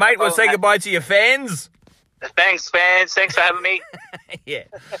 All right, mate, we'll say goodbye to your fans. Thanks, fans. Thanks for having me. Yeah.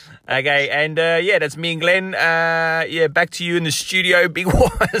 Okay, and that's me and Glenn. Back to you in the studio, Big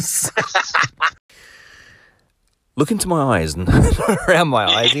Woz. Look into my eyes and around my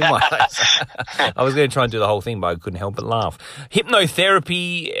eyes, in my eyes. I was going to try and do the whole thing, but I couldn't help but laugh.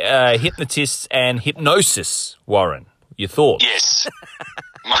 Hypnotherapy, hypnotists, and hypnosis, Warren. Your thoughts? Yes.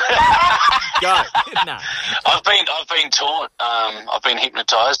 Go. No. I've been taught. I've been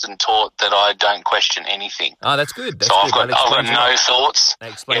hypnotised and taught that I don't question anything. Oh, that's good. I've got no thoughts.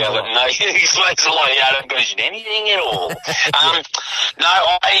 That explains a lot. It explains a lot. Yeah, I don't question anything at all.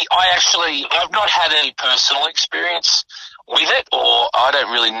 I've not had any personal experience with it, or I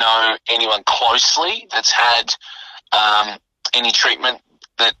don't really know anyone closely that's had any treatment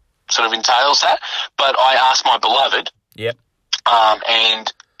that sort of entails that. But I asked my beloved. Yep.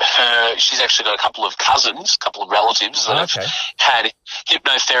 And she's actually got a couple of cousins, a couple of relatives that have had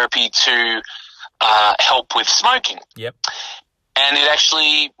hypnotherapy to help with smoking. Yep. And it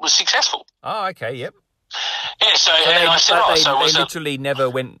actually was successful. Oh, okay, yep. Yeah, so and I said, they literally never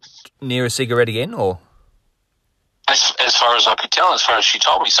went near a cigarette again, or? As far as I could tell, as far as she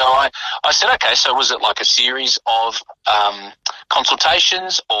told me. So I said, okay, so was it like a series of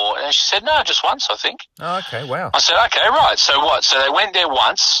consultations and she said, no, just once, I think. Oh, okay, wow. I said, okay, right. So what? So they went there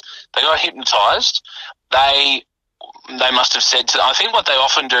once, they got hypnotised, they must have said I think what they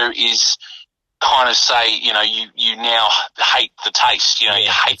often do is kind of say, you now hate the taste, you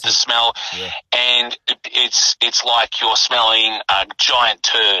hate the smell, and it's like you're smelling a giant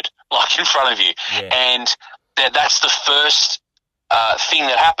turd like in front of you, and that's the first thing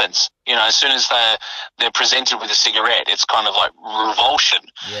that happens. As soon as they're presented with a cigarette, it's kind of like revulsion.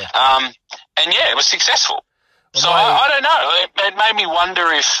 And it was successful. Well, so I don't know. It made me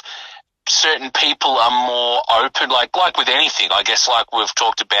wonder if certain people are more open, like with anything, I guess, like we've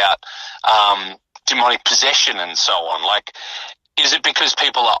talked about demonic possession and so on. Like, is it because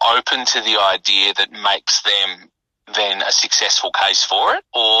people are open to the idea that makes them then a successful case for it,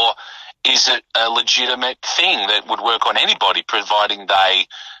 or is it a legitimate thing that would work on anybody, providing they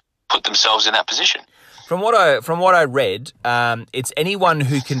put themselves in that position? From what I read, it's anyone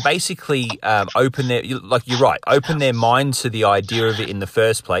who can basically open their mind to the idea of it in the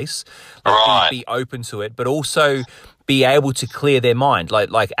first place, be open to it, but also be able to clear their mind,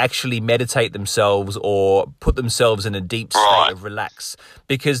 like actually meditate themselves or put themselves in a deep state of relax,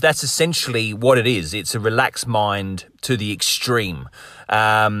 because that's essentially what it is. It's a relaxed mind to the extreme.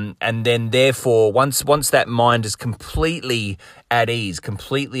 And then therefore, once that mind is completely at ease,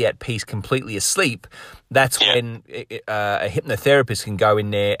 completely at peace, completely asleep, that's when a hypnotherapist can go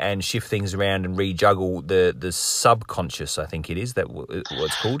in there and shift things around and rejuggle the subconscious, I think it is what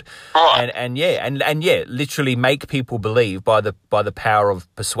it's called, and literally make people believe by the power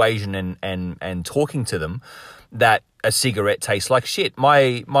of persuasion and talking to them that a cigarette tastes like shit.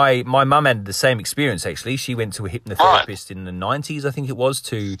 My mum had the same experience, actually. She went to a hypnotherapist in the 90s, I think it was,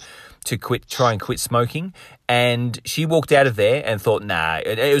 to try and quit smoking. And she walked out of there and thought, nah,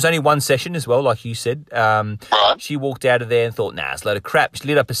 it was only one session as well, like you said. She walked out of there and thought, nah, it's a load of crap. She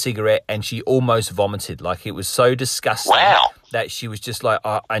lit up a cigarette and she almost vomited. Like, it was so disgusting that she was just like,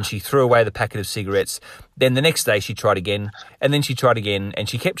 and she threw away the packet of cigarettes. Then the next day she tried again, and then she tried again, and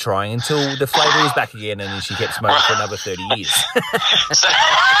she kept trying until the flavour was back again, and then she kept smoking for another 30 years.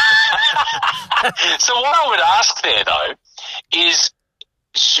 So what I would ask there, though, is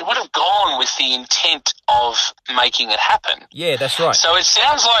she would have gone with the intent of making it happen. Yeah, that's right. So it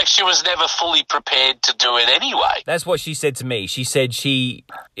sounds like she was never fully prepared to do it anyway. That's what she said to me. She said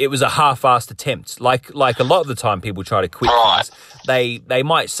it was a half-assed attempt. Like a lot of the time people try to quit things, they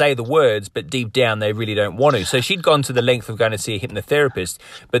might say the words, but deep down they really don't want to. So she'd gone to the length of going to see a hypnotherapist,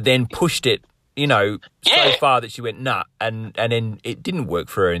 but then pushed it, so far that she went, nah, and then it didn't work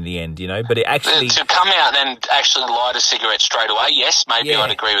for her in the end, but it actually... To come out and actually light a cigarette straight away, yes, maybe I'd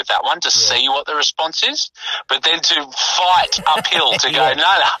agree with that one, to see what the response is, but then to fight uphill to go,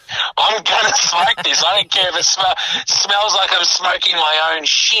 no, I'm going to smoke this. I don't care if it smells like I'm smoking my own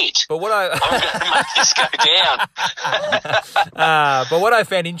shit. But I'm going to make this go down. But what I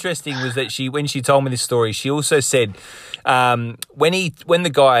found interesting was that when she told me this story, she also said... when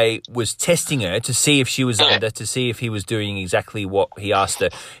the guy was testing her to see if she was under, to see if he was doing exactly what he asked her,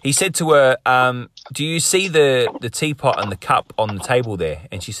 he said to her, do you see the teapot and the cup on the table there?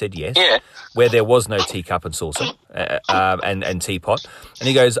 And she said yes. Yeah. Where there was no teacup and saucer and teapot. And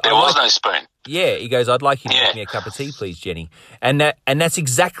he goes, there was no spoon. Yeah, he goes, I'd like you to make me a cup of tea, please, Jenny. And that's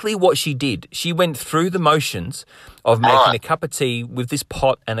exactly what she did. She went through the motions of making a cup of tea with this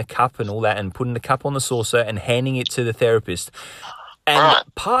pot and a cup and all that, and putting the cup on the saucer and handing it to the therapist. And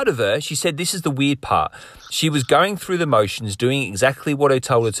part of her, she said, this is the weird part. She was going through the motions, doing exactly what I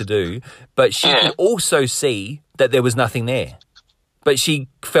told her to do, but she could also see that there was nothing there. But she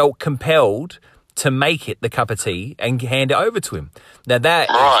felt compelled to make it the cup of tea and hand it over to him. Now, that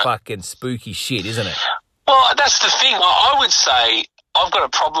is fucking spooky shit, isn't it? Well, that's the thing. I would say I've got a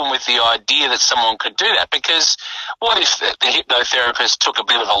problem with the idea that someone could do that, because what if the hypnotherapist took a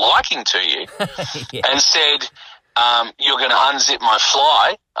bit of a liking to you and said, you're going to unzip my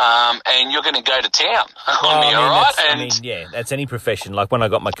fly and you're going to go to town on me, all right? That's any profession. Like when I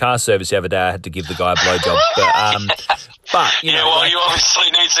got my car service the other day, I had to give the guy a blowjob. But you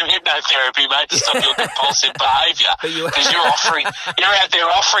obviously need some hypnotherapy, mate, to stop your compulsive behaviour, because you're out there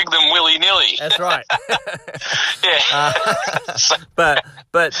offering them willy-nilly. That's right. But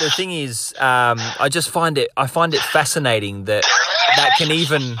the thing is, I find it fascinating that can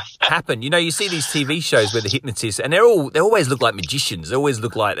even happen. You see these TV shows where the hypnotists, and they always look like magicians. They always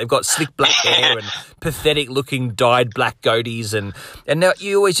look like they've got slick black hair and pathetic-looking dyed black goatees, and now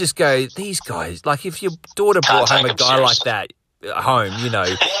you always just go, these guys. Like if your daughter brought home a guy like that, home, you know,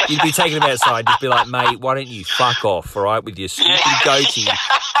 you'd be taking them outside, just be like, mate, why don't you fuck off, all right, with your stupid goatee,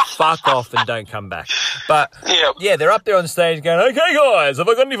 fuck off and don't come back. But, yeah, they're up there on stage going, okay, guys, have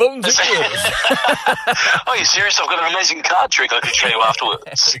I got any volunteers? Oh, you're serious? I've got an amazing card trick I could show you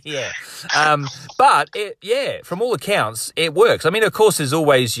afterwards. Yeah. But, from all accounts, it works. I mean, of course, there's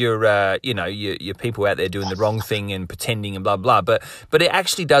always your, your people out there doing the wrong thing and pretending and blah, blah, but it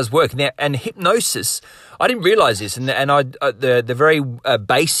actually does work. Now, and hypnosis, I didn't realise this, and the very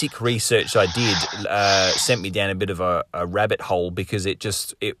basic research I did sent me down a bit of a rabbit hole because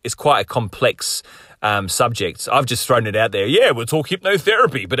it's quite a complex subject. I've just thrown it out there. Yeah, we'll talk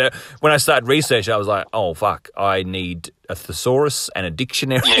hypnotherapy. But when I started research, I was like, oh, fuck, I need a thesaurus and a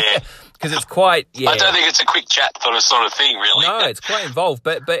dictionary. Yeah. Because it's quite, I don't think it's a quick chat for the sort of thing, really. No, it's quite involved.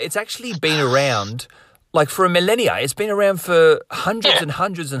 But it's actually been around, like, for a millennia. It's been around for hundreds and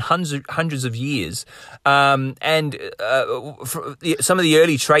hundreds and hundreds of years. Some of the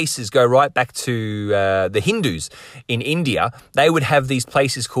early traces go right back to the Hindus in India. They would have these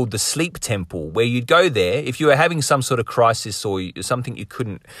places called the sleep temple, where you'd go there if you were having some sort of crisis or something you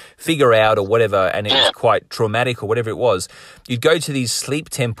couldn't figure out or whatever, and it was quite traumatic or whatever it was. You'd go to these sleep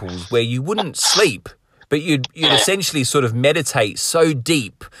temples where you wouldn't sleep, but you'd essentially sort of meditate so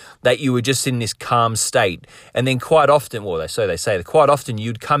deep that you were just in this calm state. And then quite often, so they say, quite often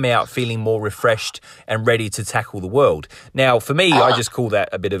you'd come out feeling more refreshed and ready to tackle the world. Now, for me, I just call that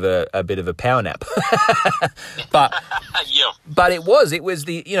a bit of a power nap. But it was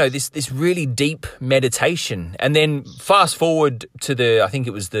this really deep meditation. And then fast forward to I think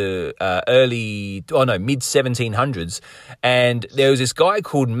it was the mid 1700s, and there was this guy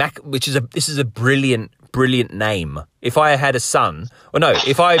called this is a brilliant name. If I had a son,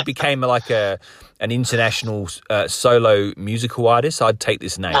 if I became like an international solo musical artist, I'd take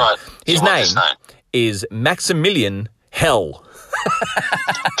this name. Right. His name is Maximilian Hell.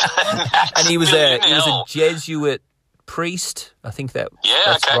 And he was a Jesuit priest. I think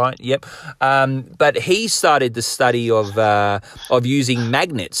that's right. Yep. But he started the study of using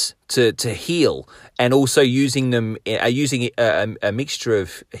magnets to heal, and also using a mixture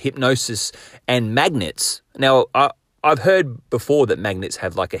of hypnosis and magnets. Now, I've heard before that magnets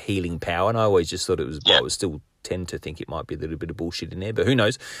have like a healing power, and I always just thought it was. I was still tend to think it might be a little bit of bullshit in there, but who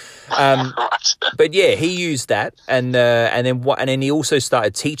knows? But yeah, he used that, and then he also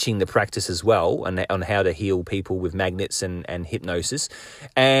started teaching the practice as well, on how to heal people with magnets and hypnosis.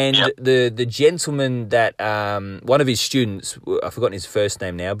 And the gentleman that one of his students, I've forgotten his first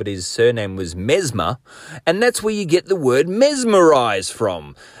name now, but his surname was Mesmer, and that's where you get the word mesmerize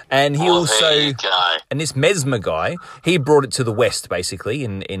from. And he and this Mesmer guy, he brought it to the West basically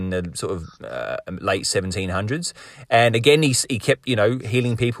in the sort of late 1700s. And again, he kept,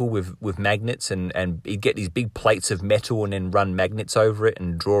 healing people with magnets, and he'd get these big plates of metal and then run magnets over it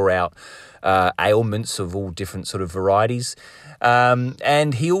and draw out ailments of all different sort of varieties.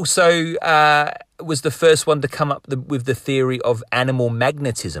 And he also was the first one to come up with the theory of animal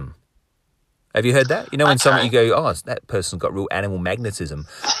magnetism. Have you heard that? When someone you go, that person's got real animal magnetism.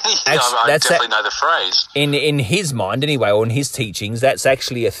 I definitely know the phrase. In his mind, anyway, or in his teachings, that's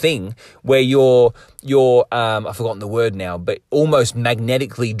actually a thing where you're I've forgotten the word now, but almost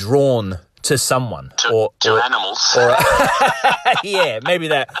magnetically drawn to someone or animals. Or yeah, maybe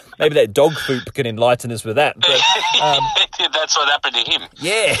that dog poop can enlighten us with that. But that's what happened to him.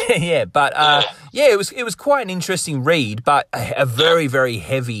 Yeah. But it was quite an interesting read, but a very, very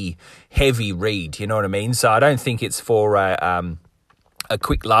heavy read. You know what I mean? So I don't think it's for a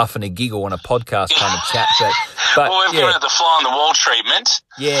quick laugh and a giggle on a podcast kind of chat. But well, we've got the fly on the wall treatment.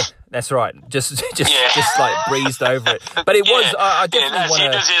 Yeah, that's right. Just like breezed over it. But it was. I definitely want to.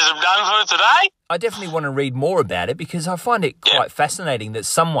 Done for today. I definitely want to read more about it because I find it quite fascinating that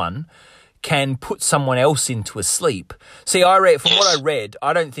someone can put someone else into a sleep. See, from what I read,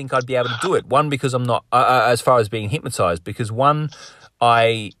 I don't think I'd be able to do it. One, because I'm not, as far as being hypnotized, because one,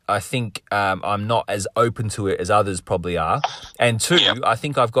 I think I'm not as open to it as others probably are, and two, I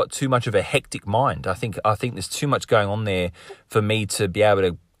think I've got too much of a hectic mind. I think there's too much going on there for me to be able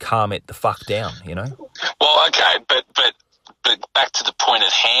to calm it the fuck down. Well, okay, but back to the point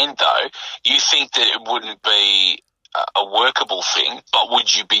at hand, though, you think that it wouldn't be a workable thing, but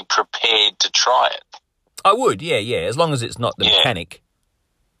would you be prepared to try it? I would, yeah, as long as it's not the mechanic.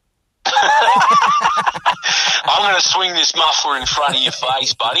 I'm going to swing this muffler in front of your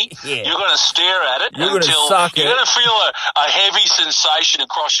face, buddy. You're going to stare at it you're going to feel a heavy sensation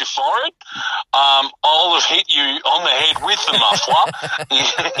across your forehead. I'll have hit you on the head with the muffler. You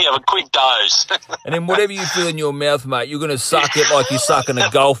have a quick dose. And then whatever you feel in your mouth, mate, you're going to suck it like you're sucking a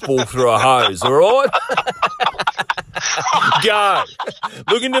golf ball through a hose, all right? Go.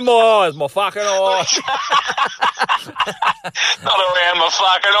 Look into my eyes, my fucking eyes. Not around my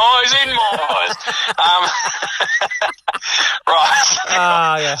fucking eyes, in my eyes. Right.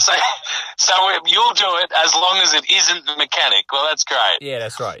 Yeah. So you'll do it as long as it isn't the mechanic. Well, that's great. Yeah,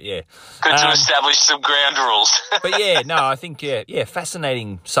 that's right, yeah. Good to establish some ground rules. But yeah, no, I think,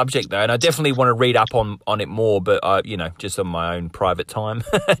 fascinating subject though, and I definitely want to read up on it more, but, just on my own private time.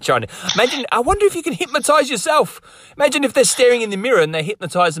 I wonder if you can hypnotise yourself. Imagine if they're staring in the mirror and they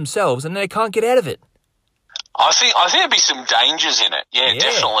hypnotise themselves and they can't get out of it. I think there'd be some dangers in it. Yeah.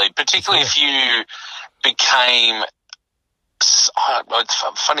 Definitely. Particularly if you became, it's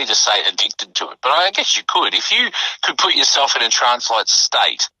funny to say addicted to it, but I guess you could. If you could put yourself in a trance-like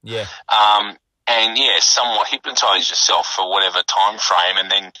state. Yeah. And somewhat hypnotise yourself for whatever time frame, and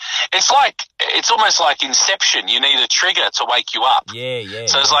then it's almost like Inception. You need a trigger to wake you up. Yeah.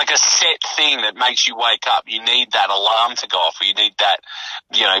 So it's like a set thing that makes you wake up. You need that alarm to go off, or you need that,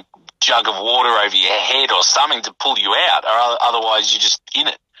 jug of water over your head or something to pull you out, or otherwise you're just in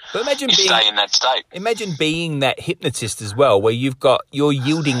it. But imagine stay in that state. Imagine being that hypnotist as well, where you're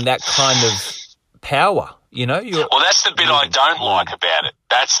yielding that kind of power. Well, that's the bit I don't like about it.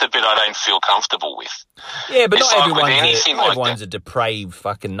 That's the bit I don't feel comfortable with. Yeah, but it's not like everyone's a depraved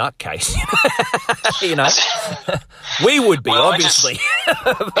fucking nutcase. We would be, obviously.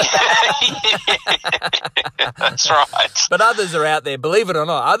 That's right. But others are out there, believe it or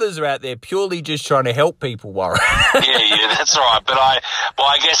not, others are out there purely just trying to help people, Warren. Yeah, that's right. But I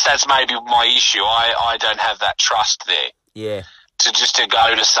guess that's maybe my issue. I don't have that trust there. Yeah. To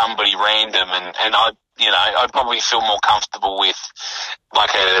go to somebody random and I'd probably feel more comfortable with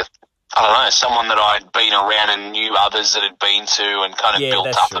someone that I'd been around and knew others that had been to and kind of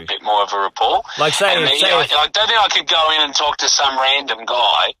built up a bit more of a rapport. Like I don't think I could go in and talk to some random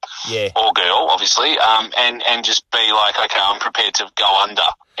guy or girl, obviously, and just be like, okay, I'm prepared to go under.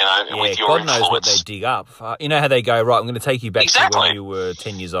 With your God influence. knows what they dig up. You know how they go, right, I'm going to take you back to when you were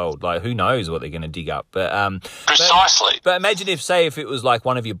 10 years old. Like, who knows what they're going to dig up. But Precisely. But imagine if it was like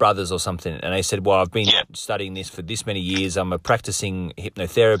one of your brothers or something, and they said, well, I've been studying this for this many years. I'm a practicing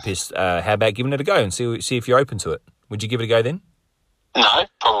hypnotherapist. How about giving it a go and see if you're open to it? Would you give it a go then? No,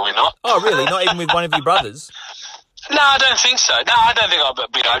 probably not. Oh, really? Not even with one of your brothers? No, I don't think so. No, I don't think I'd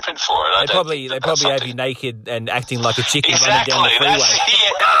be open for it. They probably have you naked and acting like a chicken running down the freeway. I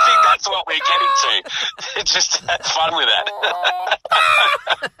think that's what we're getting to. Just have fun with that.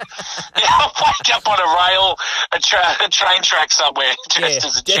 I'll wake up on a rail, a train track somewhere dressed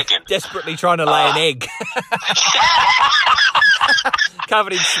as a chicken. Desperately trying to lay an egg.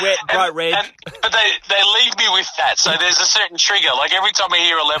 Covered in sweat, bright red. But they leave me with that. So there's a certain trigger. Like every time I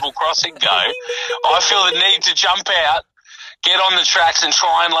hear a level crossing go, I feel the need to jump out, get on the tracks and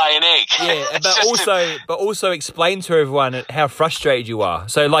try and lay an egg. Yeah, but also explain to everyone how frustrated you are.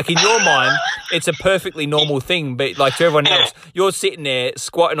 So like in your mind, it's a perfectly normal thing, but like to everyone else, you're sitting there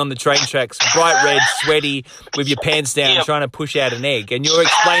squatting on the train tracks, bright red, sweaty, with your pants down, trying to push out an egg, and you're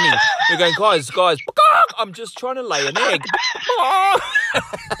explaining, you're going, guys, I'm just trying to lay an egg.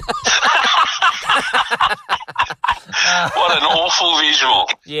 What an awful visual.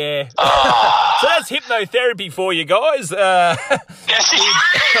 Yeah. So that's hypnotherapy for you guys. We'd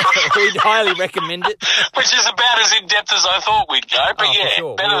highly recommend it. Which is about as in-depth as I thought we'd go. But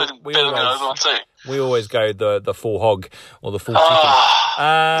sure. better than the other one too. We always go the full hog or the full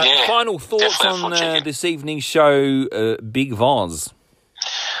chicken. Final thoughts on this evening's show, Big Vaz.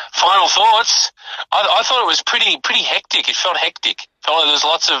 Final thoughts. I thought it was pretty hectic. It felt hectic. Felt like there's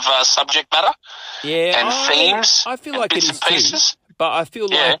lots of subject matter and themes. I feel like it is too. But I feel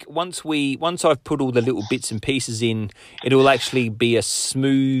like once I've put all the little bits and pieces in, it'll actually be a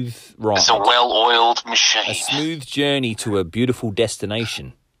smooth ride. It's a well-oiled machine. A smooth journey to a beautiful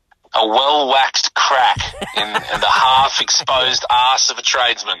destination. A well-waxed crack in the half-exposed arse of a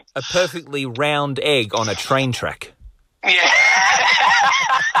tradesman. A perfectly round egg on a train track. Yeah.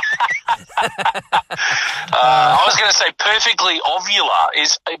 I was going to say perfectly ovular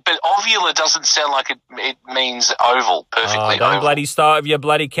but ovular doesn't sound like it means oval. Perfectly don't oval. bloody start with your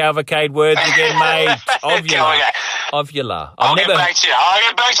bloody cavalcade words again, mate. Ovular. I'll get back to you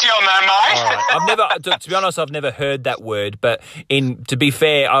on that, mate. I've never, to be honest, I've never heard that word. But to be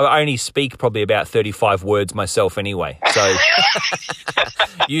fair, I only speak probably about 35 words myself anyway. So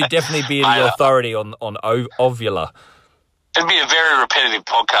you'd definitely be the authority on ovular. It'd be a very repetitive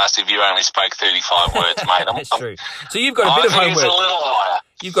podcast if you only spoke 35 words, mate. That's true. So you've got a bit of homework. It's a little higher.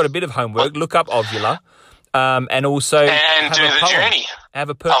 You've got a bit of homework. Look up ovular, and also and do the journey.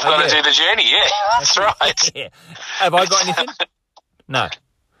 I've got to do the journey. Yeah, that's right. Yeah. Have I got anything? No.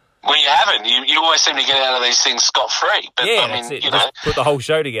 Well, you haven't. You always seem to get out of these things scot-free. But, yeah, I mean, that's it. you know. Just put the whole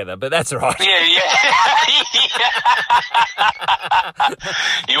show together, but that's all right. Yeah.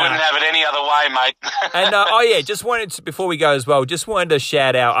 You wouldn't have it any other way, mate. And, just wanted to, before we go as well, just wanted to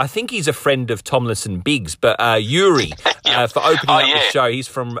shout out, I think he's a friend of Tomlinson Biggs, but Yuri, for opening up the show. He's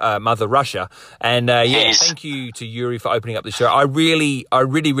from Mother Russia. And, thank you to Yuri for opening up the show. I really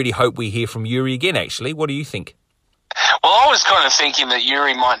hope we hear from Yuri again, actually. What do you think? Well, I was kind of thinking that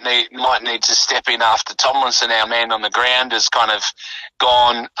Yuri might need to step in after Tomlinson, our man on the ground, has kind of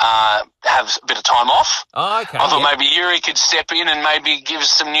gone, have a bit of time off. Oh, okay. I thought maybe Yuri could step in and maybe give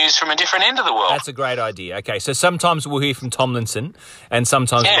us some news from a different end of the world. That's a great idea. Okay, so sometimes we'll hear from Tomlinson and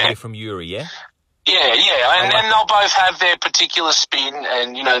sometimes we'll hear from Yuri, yeah? Yeah, and they'll both have their particular spin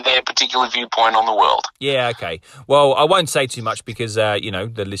and, their particular viewpoint on the world. Yeah, okay. Well, I won't say too much because,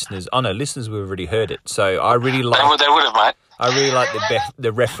 the listeners... Oh, no, listeners, we've already heard it. So I really like... They would have, mate. I really like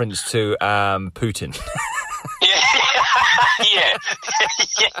the reference to Putin. Yeah.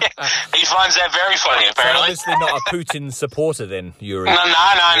 He finds that very funny, apparently. So obviously not a Putin supporter then, Yuri. No.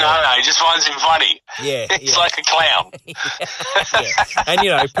 He just finds him funny. Yeah. He's like a clown. Yeah.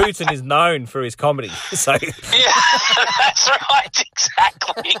 And, Putin is known for his comedy. So. Yeah, that's right,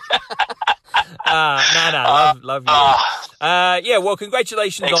 exactly. Love you. Well,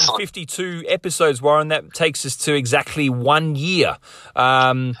 congratulations on 52 episodes, Warren. That takes us to exactly 1 year.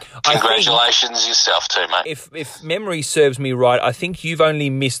 Congratulations yourself too, mate. If memory serves me right, I think you've only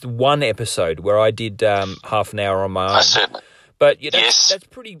missed one episode where I did half an hour on my own. Certainly. But that's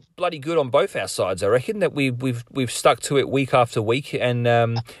pretty bloody good on both our sides, I reckon, that we've stuck to it week after week and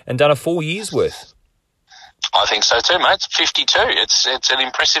done a full year's worth. I think so too, mate. It's 52. It's an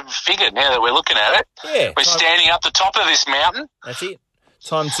impressive figure now that we're looking at it. Yeah. We're standing up the top of this mountain. That's it.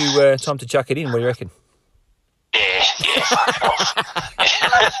 Time to chuck it in. What do you reckon? Yeah, fuck off.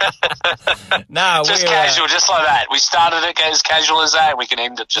 No, just casual, just like that. We started it as casual as that, and we can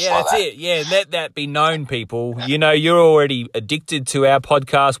end it just like that. Yeah, that's it. Yeah, let that be known, people. You're already addicted to our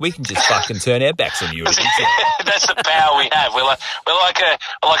podcast. We can just fucking turn our backs on you. That's the power we have. We're like a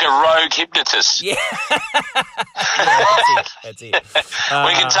rogue hypnotist. Yeah, that's it.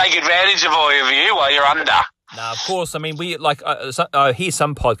 We can take advantage of all of you while you're under. Now, of course, I mean, we I hear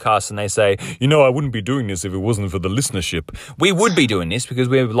some podcasts and they say, I wouldn't be doing this if it wasn't for the listenership. We would be doing this because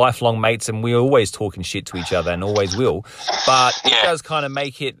we're lifelong mates and we're always talking shit to each other and always will. But it does kind of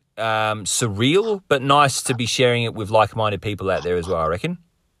make it surreal, but nice to be sharing it with like-minded people out there as well, I reckon.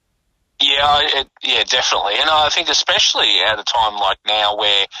 Yeah, definitely. And I think especially at a time like now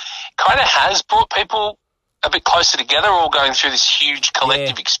where it kind of has brought people a bit closer together, all going through this huge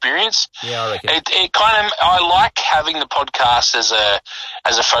collective experience. Yeah, I reckon. It kind of, I like having the podcast as a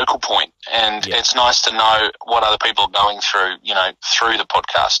focal point, and it's nice to know what other people are going through, through the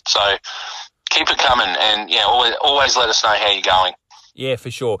podcast. So keep it coming, and always let us know how you're going. Yeah,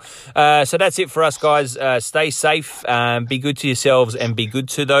 for sure. So that's it for us, guys. Stay safe, be good to yourselves, and be good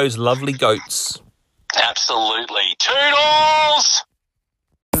to those lovely goats. Absolutely. Toodles!